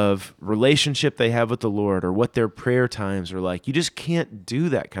type of relationship they have with the Lord or what their prayer times are like. You just can't do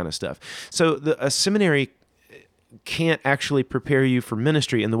that kind of stuff. So a seminary can't actually prepare you for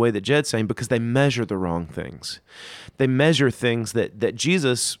ministry in the way that Jed's saying, because they measure the wrong things. They measure things that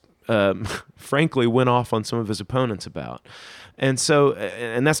Jesus, frankly, went off on some of his opponents about. And so,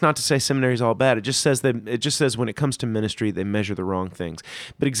 and that's not to say seminary is all bad. It just says when it comes to ministry, they measure the wrong things.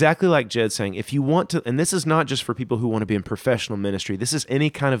 But exactly like Jed's saying, if you want to, and this is not just for people who want to be in professional ministry, this is any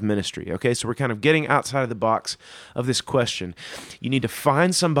kind of ministry, okay? So we're kind of getting outside of the box of this question. You need to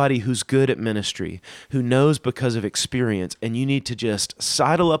find somebody who's good at ministry, who knows because of experience, and you need to just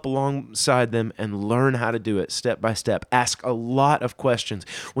sidle up alongside them and learn how to do it step by step. Ask a lot of questions.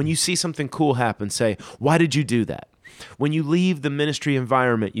 When you see something cool happen, say, why did you do that? When you leave the ministry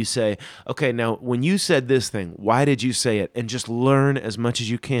environment, you say, okay, now when you said this thing, why did you say it? And just learn as much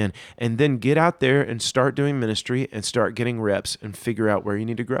as you can. And then get out there and start doing ministry and start getting reps and figure out where you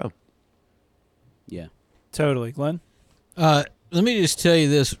need to grow. Yeah. Totally. Glenn? Let me just tell you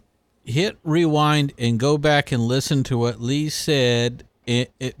this. Hit rewind and go back and listen to what Lee said,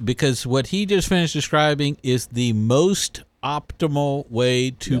 because what he just finished describing is the most optimal way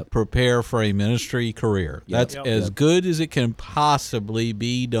to prepare for a ministry career. That's as good as it can possibly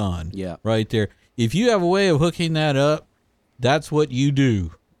be done. Right there. If you have a way of hooking that up, that's what you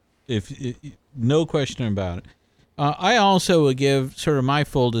do. No question about it. I also would give sort of my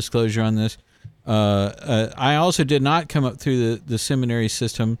full disclosure on this. I also did not come up through the seminary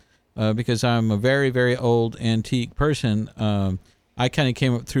system because I'm a very, very old antique person. I kind of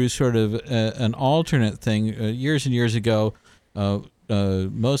came up through sort of an alternate thing. Years and years ago,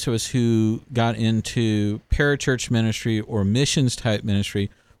 most of us who got into parachurch ministry or missions type ministry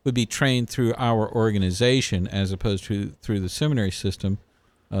would be trained through our organization as opposed to through the seminary system,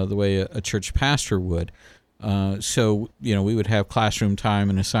 the way a church pastor would. So, we would have classroom time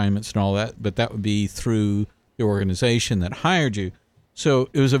and assignments and all that, but that would be through the organization that hired you. So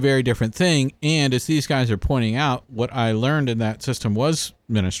it was a very different thing. And as these guys are pointing out, what I learned in that system was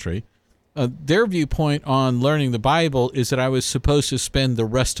ministry. Their viewpoint on learning the Bible is that I was supposed to spend the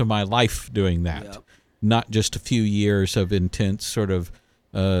rest of my life doing that, not just a few years of intense sort of,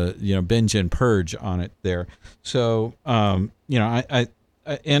 binge and purge on it there. So, and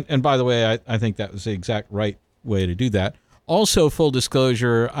by the way, I think that was the exact right way to do that. Also, full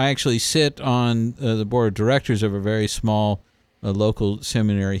disclosure, I actually sit on the board of directors of a very small local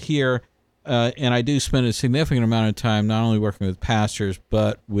seminary here, and I do spend a significant amount of time not only working with pastors,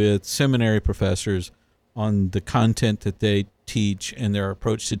 but with seminary professors on the content that they teach and their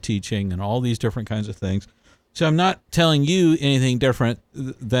approach to teaching and all these different kinds of things. So I'm not telling you anything different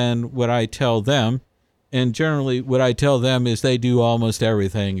than what I tell them, and generally what I tell them is they do almost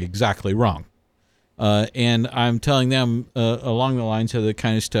everything exactly wrong. And I'm telling them along the lines of the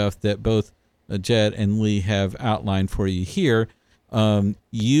kind of stuff that both Jed and Lee have outlined for you here.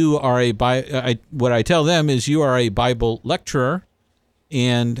 You are what I tell them is you are a Bible lecturer,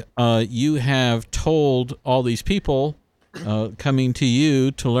 and you have told all these people coming to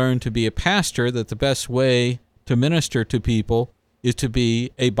you to learn to be a pastor that the best way to minister to people is to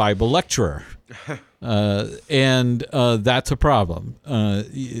be a Bible lecturer. And that's a problem.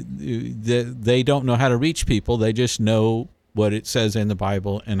 They don't know how to reach people. They just know what it says in the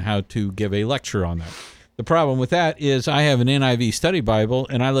Bible and how to give a lecture on that. The problem with that is I have an NIV study Bible,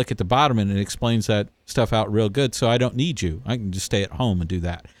 and I look at the bottom and it explains that stuff out real good, so I don't need you. I can just stay at home and do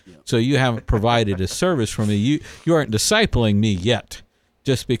that. Yep. So you haven't provided a service for me. You aren't discipling me yet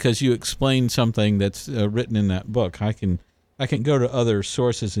just because you explain something that's written in that book. I can go to other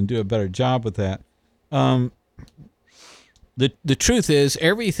sources and do a better job with that. The truth is,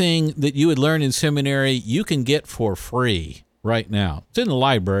 everything that you would learn in seminary, you can get for free right now. It's in the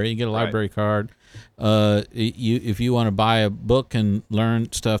library. You get a library card. If you want to buy a book and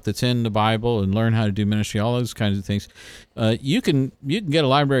learn stuff that's in the Bible and learn how to do ministry, all those kinds of things, you can get a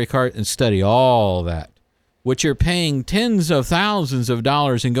library card and study all that. What you're paying tens of thousands of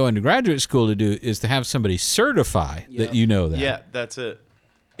dollars and going to graduate school to do is to have somebody certify that you know that. Yeah, that's it.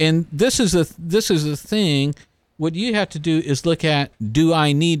 And this is the thing. What you have to do is look at, do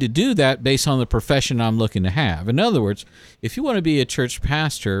I need to do that based on the profession I'm looking to have? In other words, if you want to be a church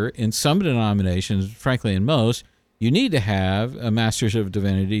pastor in some denominations, frankly in most, you need to have a Master's of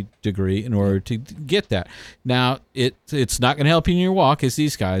Divinity degree in order to get that. Now, it's not going to help you in your walk, as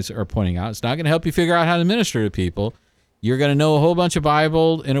these guys are pointing out. It's not going to help you figure out how to minister to people. You're going to know a whole bunch of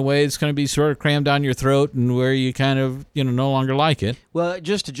Bible in a way that's going to be sort of crammed down your throat and where you kind of, no longer like it. Well,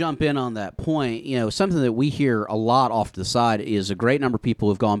 just to jump in on that point, something that we hear a lot off to the side is a great number of people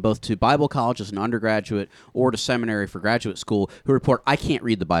who have gone both to Bible college as an undergraduate or to seminary for graduate school who report, I can't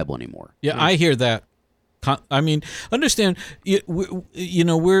read the Bible anymore. Yeah, I hear that. I mean, understand,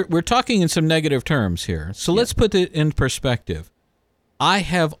 we're talking in some negative terms here. So let's put it in perspective.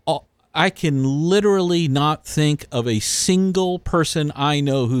 I can literally not think of a single person I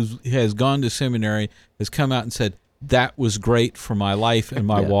know who has gone to seminary has come out and said, that was great for my life and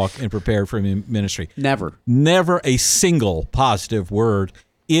my walk and prepared for ministry. Never a single positive word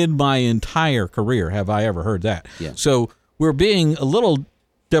in my entire career have I ever heard that. Yeah. So we're being a little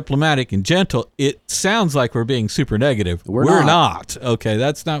diplomatic and gentle. It sounds like we're being super negative. We're not. Okay,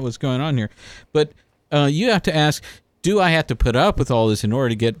 that's not what's going on here. But you have to ask, do I have to put up with all this in order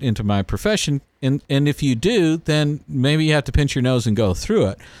to get into my profession? And if you do, then maybe you have to pinch your nose and go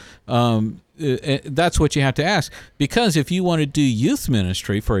through it. That's what you have to ask. Because if you want to do youth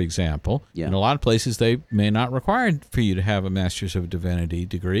ministry, for example, in a lot of places they may not require for you to have a Master's of Divinity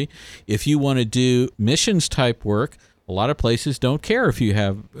degree. If you want to do missions type work, a lot of places don't care if you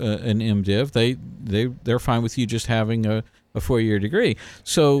have an MDiv. They're fine with you just having a 4-year degree.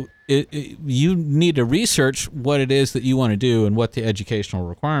 So you need to research what it is that you want to do and what the educational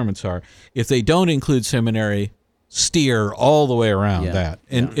requirements are. If they don't include seminary, steer all the way around that.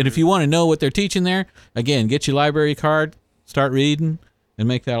 And if you want to know what they're teaching there, again, get your library card, start reading, and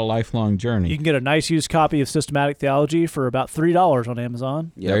make that a lifelong journey. You can get a nice used copy of Systematic Theology for about $3 on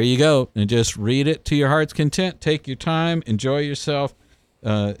Amazon. There you go. And just read it to your heart's content. Take your time. Enjoy yourself.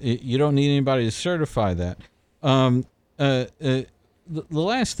 You don't need anybody to certify that. The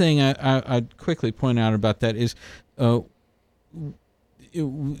last thing I'd quickly point out about that is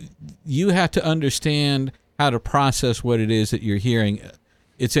you have to understand how to process what it is that you're hearing.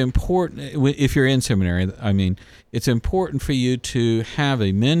 It's important, if you're in seminary, it's important for you to have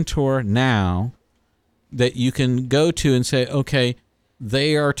a mentor now that you can go to and say, okay,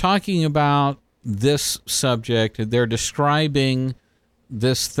 they are talking about this subject, they're describing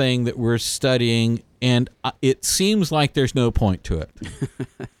this thing that we're studying, and it seems like there's no point to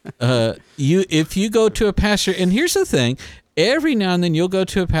it. If you go to a pastor, and here's the thing, every now and then you'll go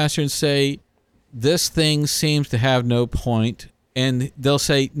to a pastor and say, this thing seems to have no point, and they'll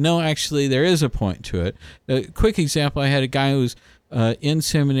say, no, actually, there is a point to it. A quick example, I had a guy who was in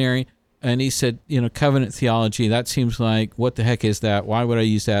seminary, and he said, covenant theology, that seems like, what the heck is that? Why would I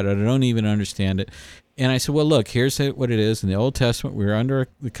use that? I don't even understand it. And I said, well, look, here's what it is. In the Old Testament, we were under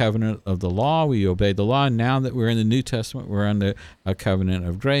the covenant of the law. We obeyed the law. Now that we're in the New Testament, we're under a covenant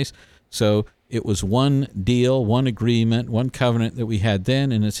of grace. So it was one deal, one agreement, one covenant that we had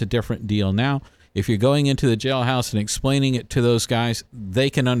then, and it's a different deal now. If you're going into the jailhouse and explaining it to those guys, they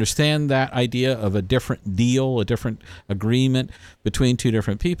can understand that idea of a different deal, a different agreement between two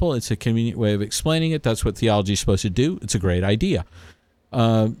different people. It's a convenient way of explaining it. That's what theology is supposed to do. It's a great idea.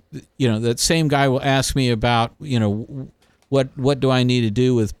 That same guy will ask me about, what do I need to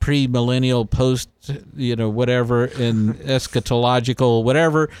do with pre-millennial, post, whatever, and eschatological,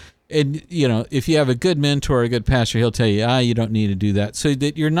 whatever. And, if you have a good mentor, a good pastor, he'll tell you, you don't need to do that. So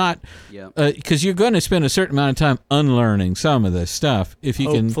that you're not, because you're going to spend a certain amount of time unlearning some of this stuff. If you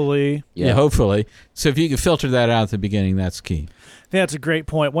hopefully. Hopefully. So if you can filter that out at the beginning, that's key. I think that's a great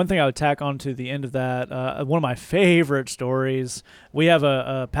point. One thing I would tack on to the end of that, one of my favorite stories, we have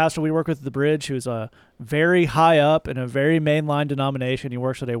a pastor we work with at the Bridge who's very high up in a very mainline denomination. He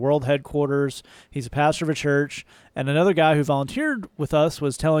works at a world headquarters. He's a pastor of a church. And another guy who volunteered with us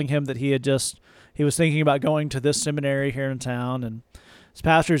was telling him that he was thinking about going to this seminary here in town. And his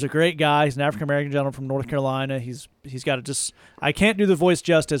pastor is a great guy. He's an African-American gentleman from North Carolina. He's got I can't do the voice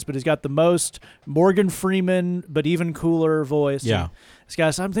justice, but he's got the most Morgan Freeman, but even cooler voice. Yeah. And this guy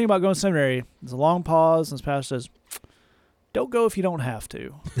says, I'm thinking about going to seminary. There's a long pause, and his pastor says, don't go if you don't have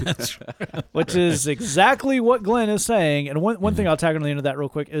to. That's right. Which is exactly what Glenn is saying. And one thing I'll tag on the end of that real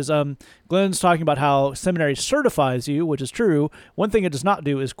quick is Glenn's talking about how seminary certifies you, which is true. One thing it does not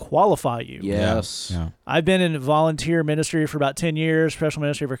do is qualify you. Yes. Yeah. I've been in volunteer ministry for about 10 years, professional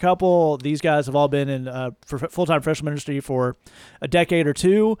ministry for a couple. These guys have all been in full-time professional ministry for a decade or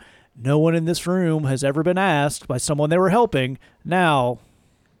two. No one in this room has ever been asked by someone they were helping, now,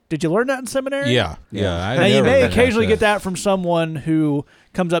 did you learn that in seminary? Yeah. Now, you may occasionally get that from someone who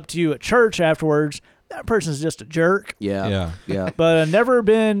comes up to you at church afterwards. That person's just a jerk. Yeah. But I've never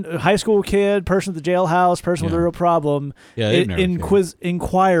been a high school kid, person at the jailhouse, person with a real problem.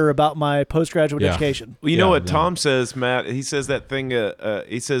 Inquire about my postgraduate education. Well, you know what Tom says, Matt? He says that thing.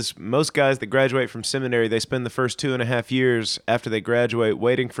 He says most guys that graduate from seminary, they spend the first 2.5 years after they graduate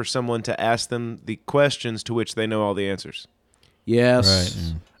waiting for someone to ask them the questions to which they know all the answers. Yes. Right.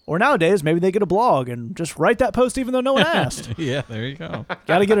 Yeah. Or nowadays, maybe they get a blog and just write that post even though no one asked. Yeah, there you go.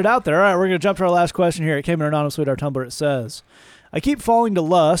 Got to get it out there. All right, we're going to jump to our last question here. It came in anonymously at our Tumblr. It says, I keep falling to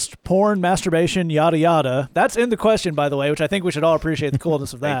lust, porn, masturbation, yada yada. That's in the question, by the way, which I think we should all appreciate the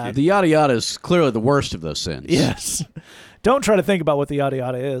coolness of that. The yada yada is clearly the worst of those sins. Yes. Don't try to think about what the yada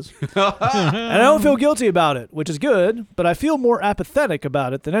yada is. And I don't feel guilty about it, which is good, but I feel more apathetic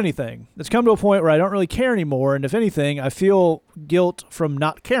about it than anything. It's come to a point where I don't really care anymore, and if anything, I feel guilt from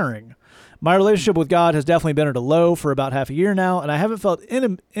not caring. My relationship with God has definitely been at a low for about half a year now, and I haven't felt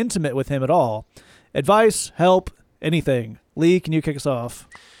intimate with him at all. Advice, help, anything. Lee, can you kick us off?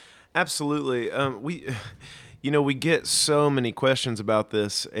 Absolutely. We get so many questions about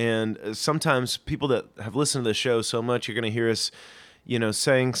this, and sometimes people that have listened to the show so much, you're going to hear us,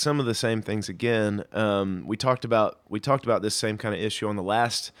 saying some of the same things again. We talked about this same kind of issue on the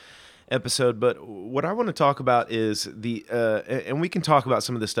last episode, but what I want to talk about is and we can talk about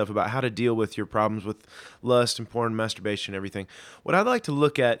some of this stuff about how to deal with your problems with lust and porn, masturbation, and everything. What I'd like to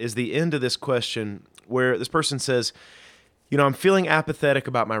look at is the end of this question where this person says, I'm feeling apathetic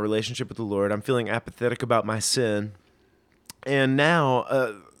about my relationship with the Lord. I'm feeling apathetic about my sin. And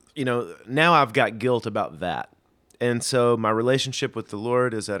now, now I've got guilt about that. And so my relationship with the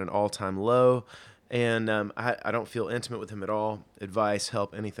Lord is at an all-time low. And I don't feel intimate with him at all. Advice,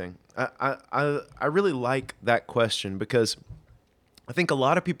 help, anything. I really like that question because I think a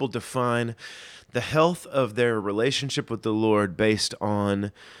lot of people define the health of their relationship with the Lord based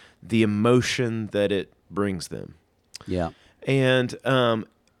on the emotion that it brings them. Yeah. And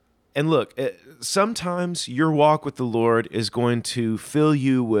look, sometimes your walk with the Lord is going to fill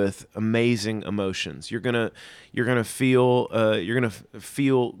you with amazing emotions. You're gonna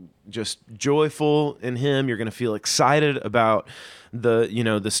feel just joyful in Him. You're gonna feel excited about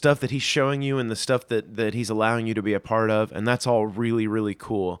the stuff that He's showing you and the stuff that He's allowing you to be a part of, and that's all really, really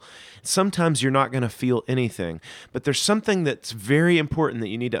cool. Sometimes you're not going to feel anything, but there's something that's very important that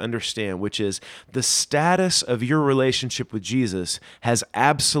you need to understand, which is the status of your relationship with Jesus has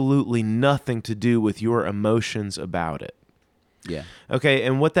absolutely nothing to do with your emotions about it. Yeah. Okay,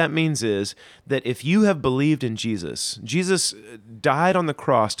 and what that means is that if you have believed in Jesus, Jesus died on the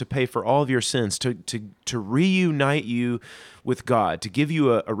cross to pay for all of your sins, to reunite you with God, to give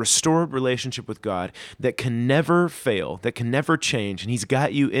you a restored relationship with God that can never fail, that can never change, and He's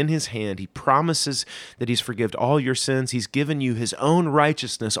got you in His hand. He promises that He's forgiven all your sins. He's given you His own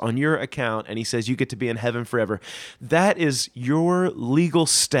righteousness on your account, and He says you get to be in heaven forever. That is your legal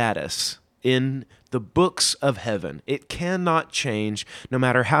status in the books of heaven. It cannot change no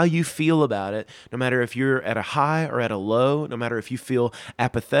matter how you feel about it, no matter if you're at a high or at a low, no matter if you feel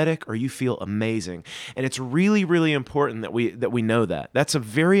apathetic or you feel amazing. And it's really, really important that we know that. That's a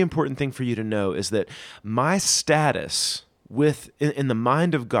very important thing for you to know, is that my status in the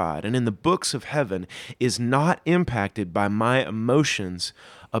mind of God and in the books of heaven is not impacted by my emotions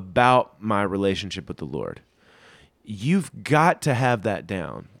about my relationship with the Lord. you've got to have that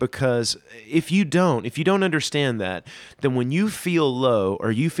down, because if you don't understand that, then when you feel low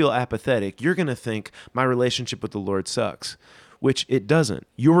or you feel apathetic, you're going to think my relationship with the Lord sucks, which it doesn't.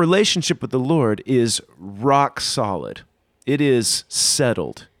 Your relationship with the Lord is rock solid. It is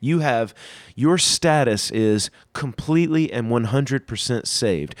settled. Your status is completely and 100%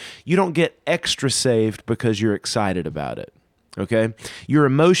 saved. You don't get extra saved because you're excited about it. Okay? Your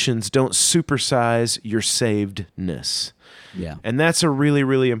emotions don't supersize your savedness. Yeah. And that's a really,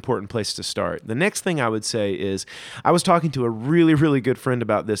 really important place to start. The next thing I would say is, I was talking to a really, really good friend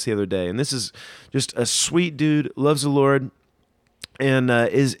about this the other day, and this is just a sweet dude, loves the Lord, and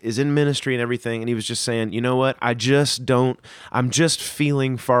is in ministry and everything. And he was just saying, you know what? I'm just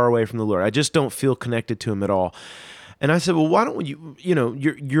feeling far away from the Lord. I just don't feel connected to him at all. And I said, well, why don't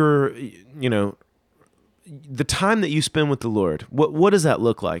the time that you spend with the Lord, what does that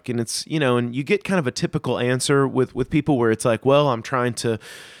look like? And it's, and you get kind of a typical answer with people where it's like, well, I'm trying to,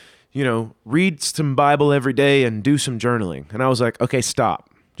 read some Bible every day and do some journaling. And I was like, okay,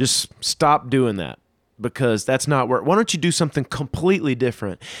 stop. Just stop doing that, because that's not where. Why don't you do something completely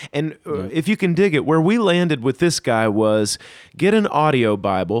different? And if you can dig it, where we landed with this guy was, get an audio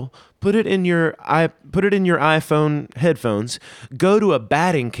Bible, put it in your iPhone headphones, go to a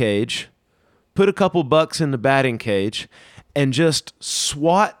batting cage, put a couple bucks in the batting cage, and just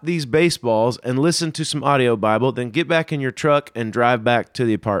swat these baseballs and listen to some audio Bible, then get back in your truck and drive back to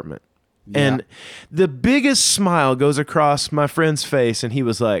the apartment. Yeah. And the biggest smile goes across my friend's face, and he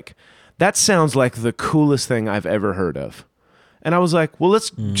was like, that sounds like the coolest thing I've ever heard of. And I was like, well, let's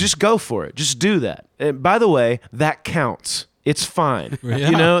just go for it. Just do that. And by the way, that counts. It's fine.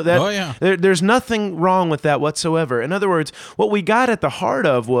 Yeah. There's nothing wrong with that whatsoever. In other words, what we got at the heart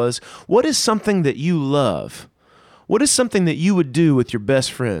of was, what is something that you love? What is something that you would do with your best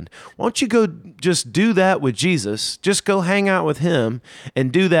friend? Why don't you go just do that with Jesus? Just go hang out with him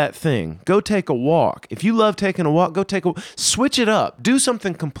and do that thing. Go take a walk. If you love taking a walk, switch it up. Do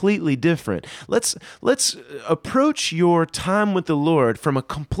something completely different. Let's approach your time with the Lord from a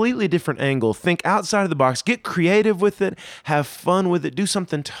completely different angle. Think outside of the box. Get creative with it. Have fun with it. Do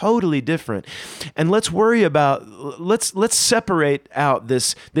something totally different. And let's separate out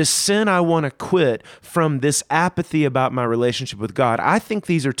this sin I want to quit from this apathy about my relationship with God. I think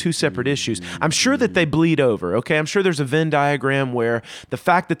these are two separate issues. I'm sure that they bleed over, okay? I'm sure there's a Venn diagram where the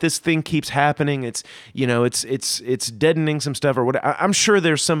fact that this thing keeps happening, it's deadening some stuff or whatever. I'm sure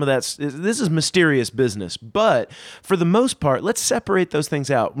there's some of that. This is mysterious business. But for the most part, let's separate those things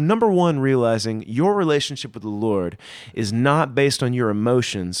out. Number one, realizing your relationship with the Lord is not based on your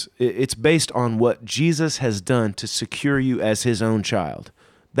emotions. It's based on what Jesus has done to secure you as his own child.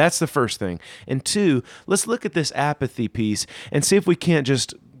 That's the first thing. And two, let's look at this apathy piece and see if we can't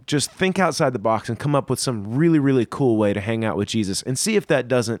just think outside the box and come up with some really, really cool way to hang out with Jesus, and see if that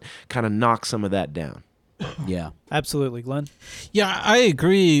doesn't kind of knock some of that down. Yeah. Absolutely, Glenn. Yeah, I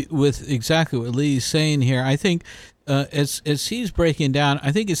agree with exactly what Lee's saying here. I think as he's breaking down,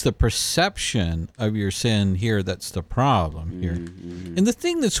 I think it's the perception of your sin here that's the problem here. Mm-hmm. And the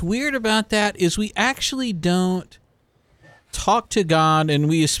thing that's weird about that is we actually don't talk to God, and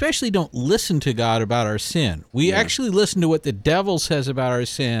we especially don't listen to God about our sin. We actually listen to what the devil says about our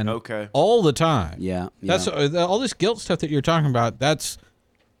sin all the time. Yeah. That's all this guilt stuff that you're talking about. That's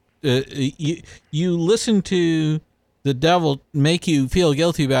you listen to the devil make you feel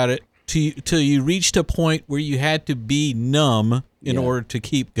guilty about it till you reached a point where you had to be numb in order to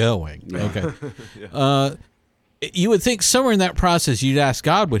keep going. Yeah. Okay. You would think somewhere in that process you'd ask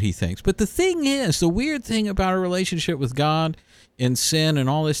God what he thinks. But the thing is, the weird thing about our relationship with God and sin and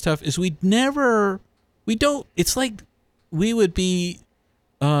all this stuff is it's like we would be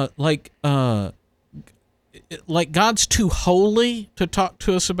like God's too holy to talk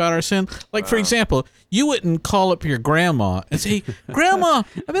to us about our sin. Like, for example, you wouldn't call up your grandma and say, Grandma,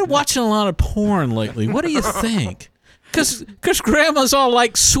 I've been watching a lot of porn lately. What do you think? Because grandma's all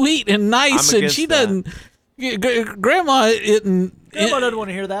like sweet and nice, and she doesn't... Grandma doesn't want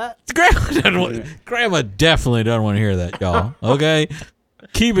to hear that. Grandma definitely doesn't want to hear that, y'all. Okay?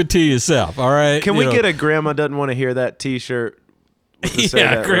 Keep it to yourself, all right? Can we get a Grandma doesn't want to hear that t-shirt?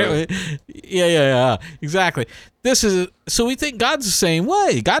 Yeah, exactly. So we think God's the same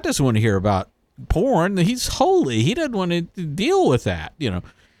way. God doesn't want to hear about porn. He's holy. He doesn't want to deal with that,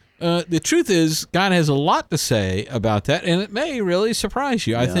 The truth is, God has a lot to say about that, and it may really surprise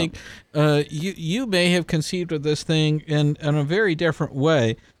you. I think you may have conceived of this thing in a very different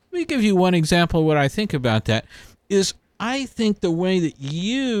way. Let me give you one example of what I think about that. I think the way that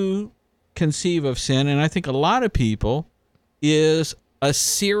you conceive of sin, and I think a lot of people, is a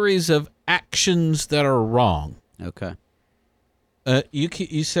series of actions that are wrong. Okay.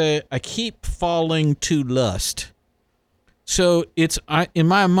 You say, I keep falling to lust. So in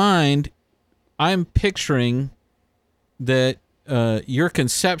my mind, I'm picturing that your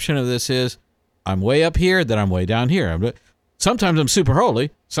conception of this is, I'm way up here, then I'm way down here. Sometimes I'm super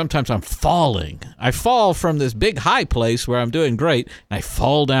holy. Sometimes I'm falling. I fall from this big high place where I'm doing great, and I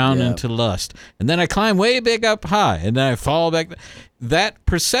fall down into lust. And then I climb way big up high, and then I fall back. That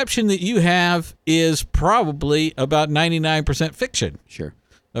perception that you have is probably about 99% fiction. Sure.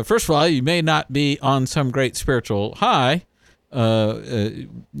 First of all, you may not be on some great spiritual high. That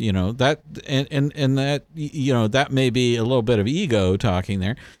and that that may be a little bit of ego talking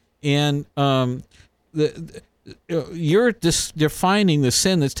there, and you're just defining the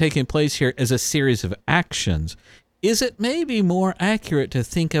sin that's taking place here as a series of actions. Is it maybe more accurate to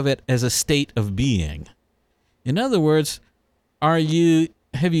think of it as a state of being? In other words, have you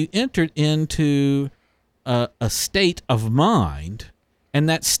entered into a state of mind, and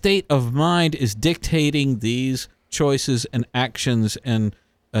that state of mind is dictating these choices and actions and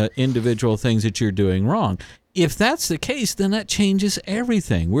individual things that you're doing wrong? If that's the case, then that changes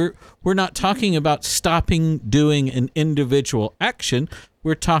everything. We're not talking about stopping doing an individual action.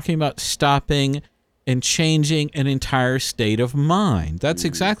 We're talking about stopping and changing an entire state of mind. That's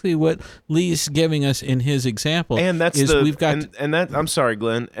exactly what Lee's giving us in his example. And that's I'm sorry,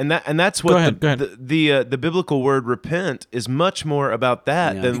 Glenn. And that's what Go ahead. the biblical word repent is much more about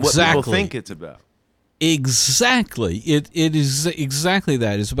that than what people think it's about. Exactly. It is exactly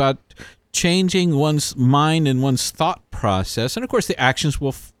that. It's about changing one's mind and one's thought process. And, of course, the actions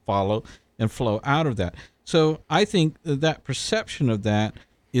will follow and flow out of that. So I think that perception of that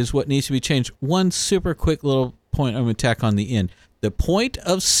is what needs to be changed. One super quick little point I'm going to tack on the end. The point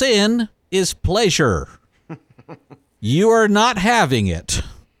of sin is pleasure. You are not having it.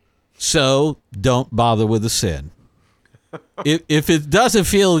 So don't bother with the sin. If it doesn't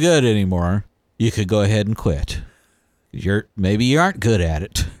feel good anymore, you could go ahead and quit. Maybe you aren't good at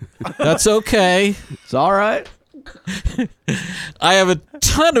it. That's okay. It's all right. I have a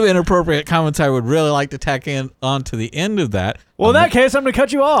ton of inappropriate comments I would really like to tack in onto the end of that. Well, in that case, I'm going to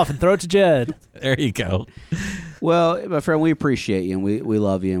cut you off and throw it to Jed. There you go. Well, my friend, we appreciate you, and we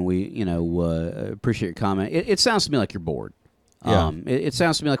love you, and we appreciate your comment. It sounds to me like you're bored. Yeah. It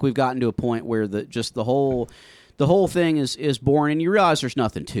sounds to me like we've gotten to a point where the whole thing is boring, and you realize there's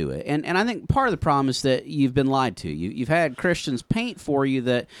nothing to it. And I think part of the problem is that you've been lied to. You've had Christians paint for you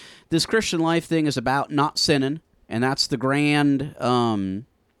that this Christian life thing is about not sinning, and that's the grand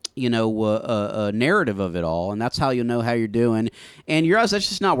narrative of it all, and that's how you'll know how you're doing. And you realize that's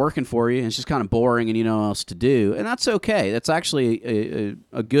just not working for you, and it's just kind of boring, and you know what else to do. And that's okay. That's actually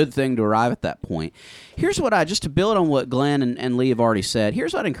a good thing to arrive at that point. Here's what just to build on what Glenn and Lee have already said,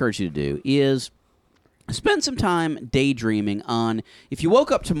 here's what I'd encourage you to do is spend some time daydreaming on if you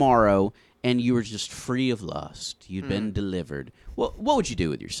woke up tomorrow and you were just free of lust, you'd been delivered. What would you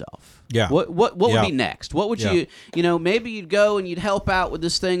do with yourself? Yeah. What would be next? What would you maybe you'd go and you'd help out with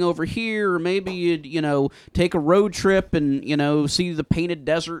this thing over here, or maybe you'd take a road trip and see the painted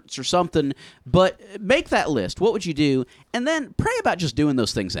deserts or something. But make that list. What would you do? And then pray about just doing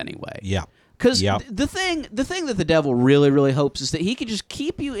those things anyway. Yeah. Because the thing that the devil really, really hopes is that he could just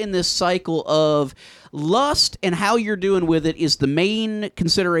keep you in this cycle of lust, and how you're doing with it is the main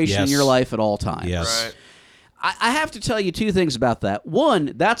consideration in your life at all times. Yes. Right. I have to tell you two things about that.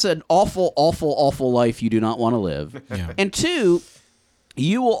 One, that's an awful, awful, awful life you do not want to live. Yeah. And two,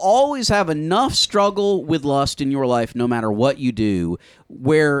 you will always have enough struggle with lust in your life, no matter what you do,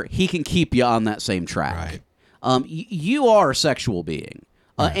 where he can keep you on that same track. Right. You are a sexual being.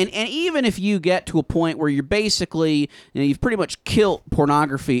 And even if you get to a point where you're basically, you've pretty much killed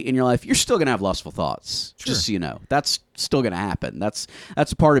pornography in your life, you're still going to have lustful thoughts. Sure. Just so you know. That's still going to happen. That's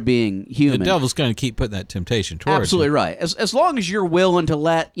a part of being human. The devil's going to keep putting that temptation towards you. Absolutely right. As long as you're willing to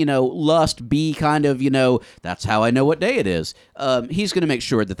let, lust be kind of, that's how I know what day it is, he's going to make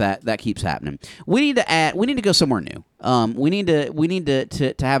sure that keeps happening. We need to go somewhere new. We need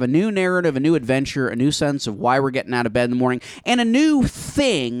to have a new narrative, a new adventure, a new sense of why we're getting out of bed in the morning, and a new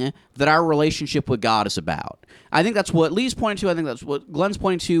thing that our relationship with God is about. I think that's what Lee's pointing to. I think that's what Glenn's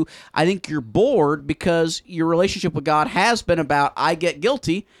pointing to. I think you're bored because your relationship with God has been about, I get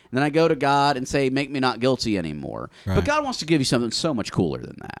guilty, and then I go to God and say, make me not guilty anymore. Right. But God wants to give you something so much cooler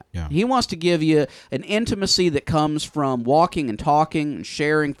than that. Yeah. He wants to give you an intimacy that comes from walking and talking and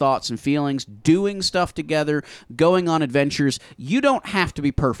sharing thoughts and feelings, doing stuff together, going on adventures. You don't have to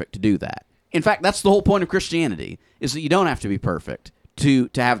be perfect to do that. In fact, that's the whole point of Christianity, is that you don't have to be perfect to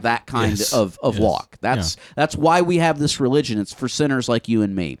have that kind Yes. of Yes. walk. That's why we have this religion. It's for sinners like you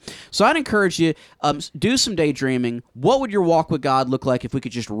and me. So I'd encourage you, do some daydreaming. What would your walk with God look like if we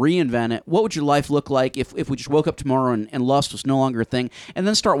could just reinvent it? What would your life look like if we just woke up tomorrow and lust was no longer a thing? And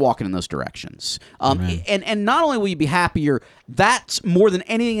then start walking in those directions. And not only will you be happier, that's more than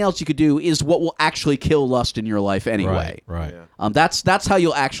anything else you could do is what will actually kill lust in your life anyway. Right. Yeah. That's how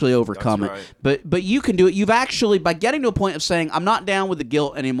you'll actually overcome That's right. it. But you can do it. You've actually, by getting to a point of saying, I'm not down with the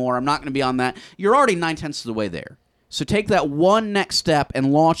guilt anymore, I'm not going to be on that, you're already 9/10 of the way there. So take that one next step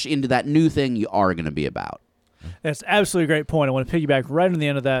and launch into that new thing you are going to be about. That's absolutely a great point. I want to piggyback right on the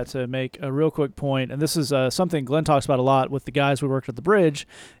end of that to make a real quick point. And this is something Glenn talks about a lot with the guys we worked at the Bridge,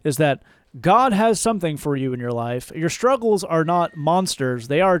 is that God has something for you in your life. Your struggles are not monsters.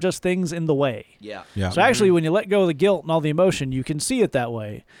 They are just things in the way. Yeah. Yeah. So actually, when you let go of the guilt and all the emotion, you can see it that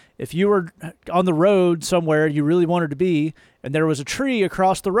way. If you were on the road somewhere you really wanted to be, and there was a tree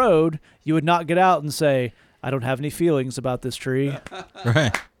across the road, you would not get out and say, I don't have any feelings about this tree.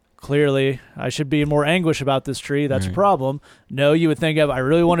 Right. Clearly, I should be in more anguish about this tree. That's a problem. No, you would think of, I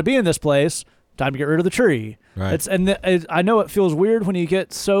really want to be in this place. Time to get rid of the tree. Right. I know it feels weird when you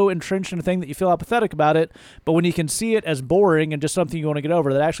get so entrenched in a thing that you feel apathetic about it, but when you can see it as boring and just something you want to get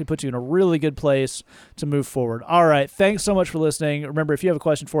over, that actually puts you in a really good place to move forward. All right. Thanks so much for listening. Remember, if you have a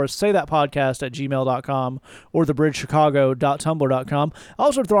question for us, say that podcast at gmail.com or thebridgechicago.tumblr.com.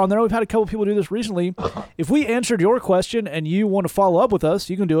 Also throw on there, we've had a couple people do this recently. If we answered your question and you want to follow up with us,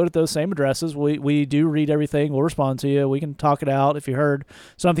 you can do it at those same addresses. We do read everything. We'll respond to you. We can talk it out. If you heard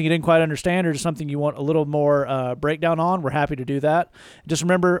something you didn't quite understand or just something you want a little more breakdown on, we're happy to do that. Just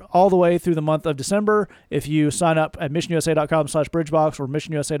remember, all the way through the month of December, if you sign up at missionusa.com/bridgebox or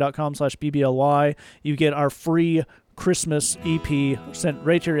missionusa.com/BBLY, you get our free Christmas EP sent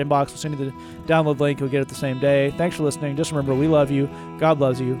right to your inbox. We'll send you the download link. You'll get it the same day. Thanks for listening. Just remember, we love you. God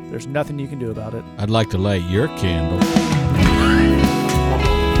loves you. There's nothing you can do about it. I'd like to light your candle.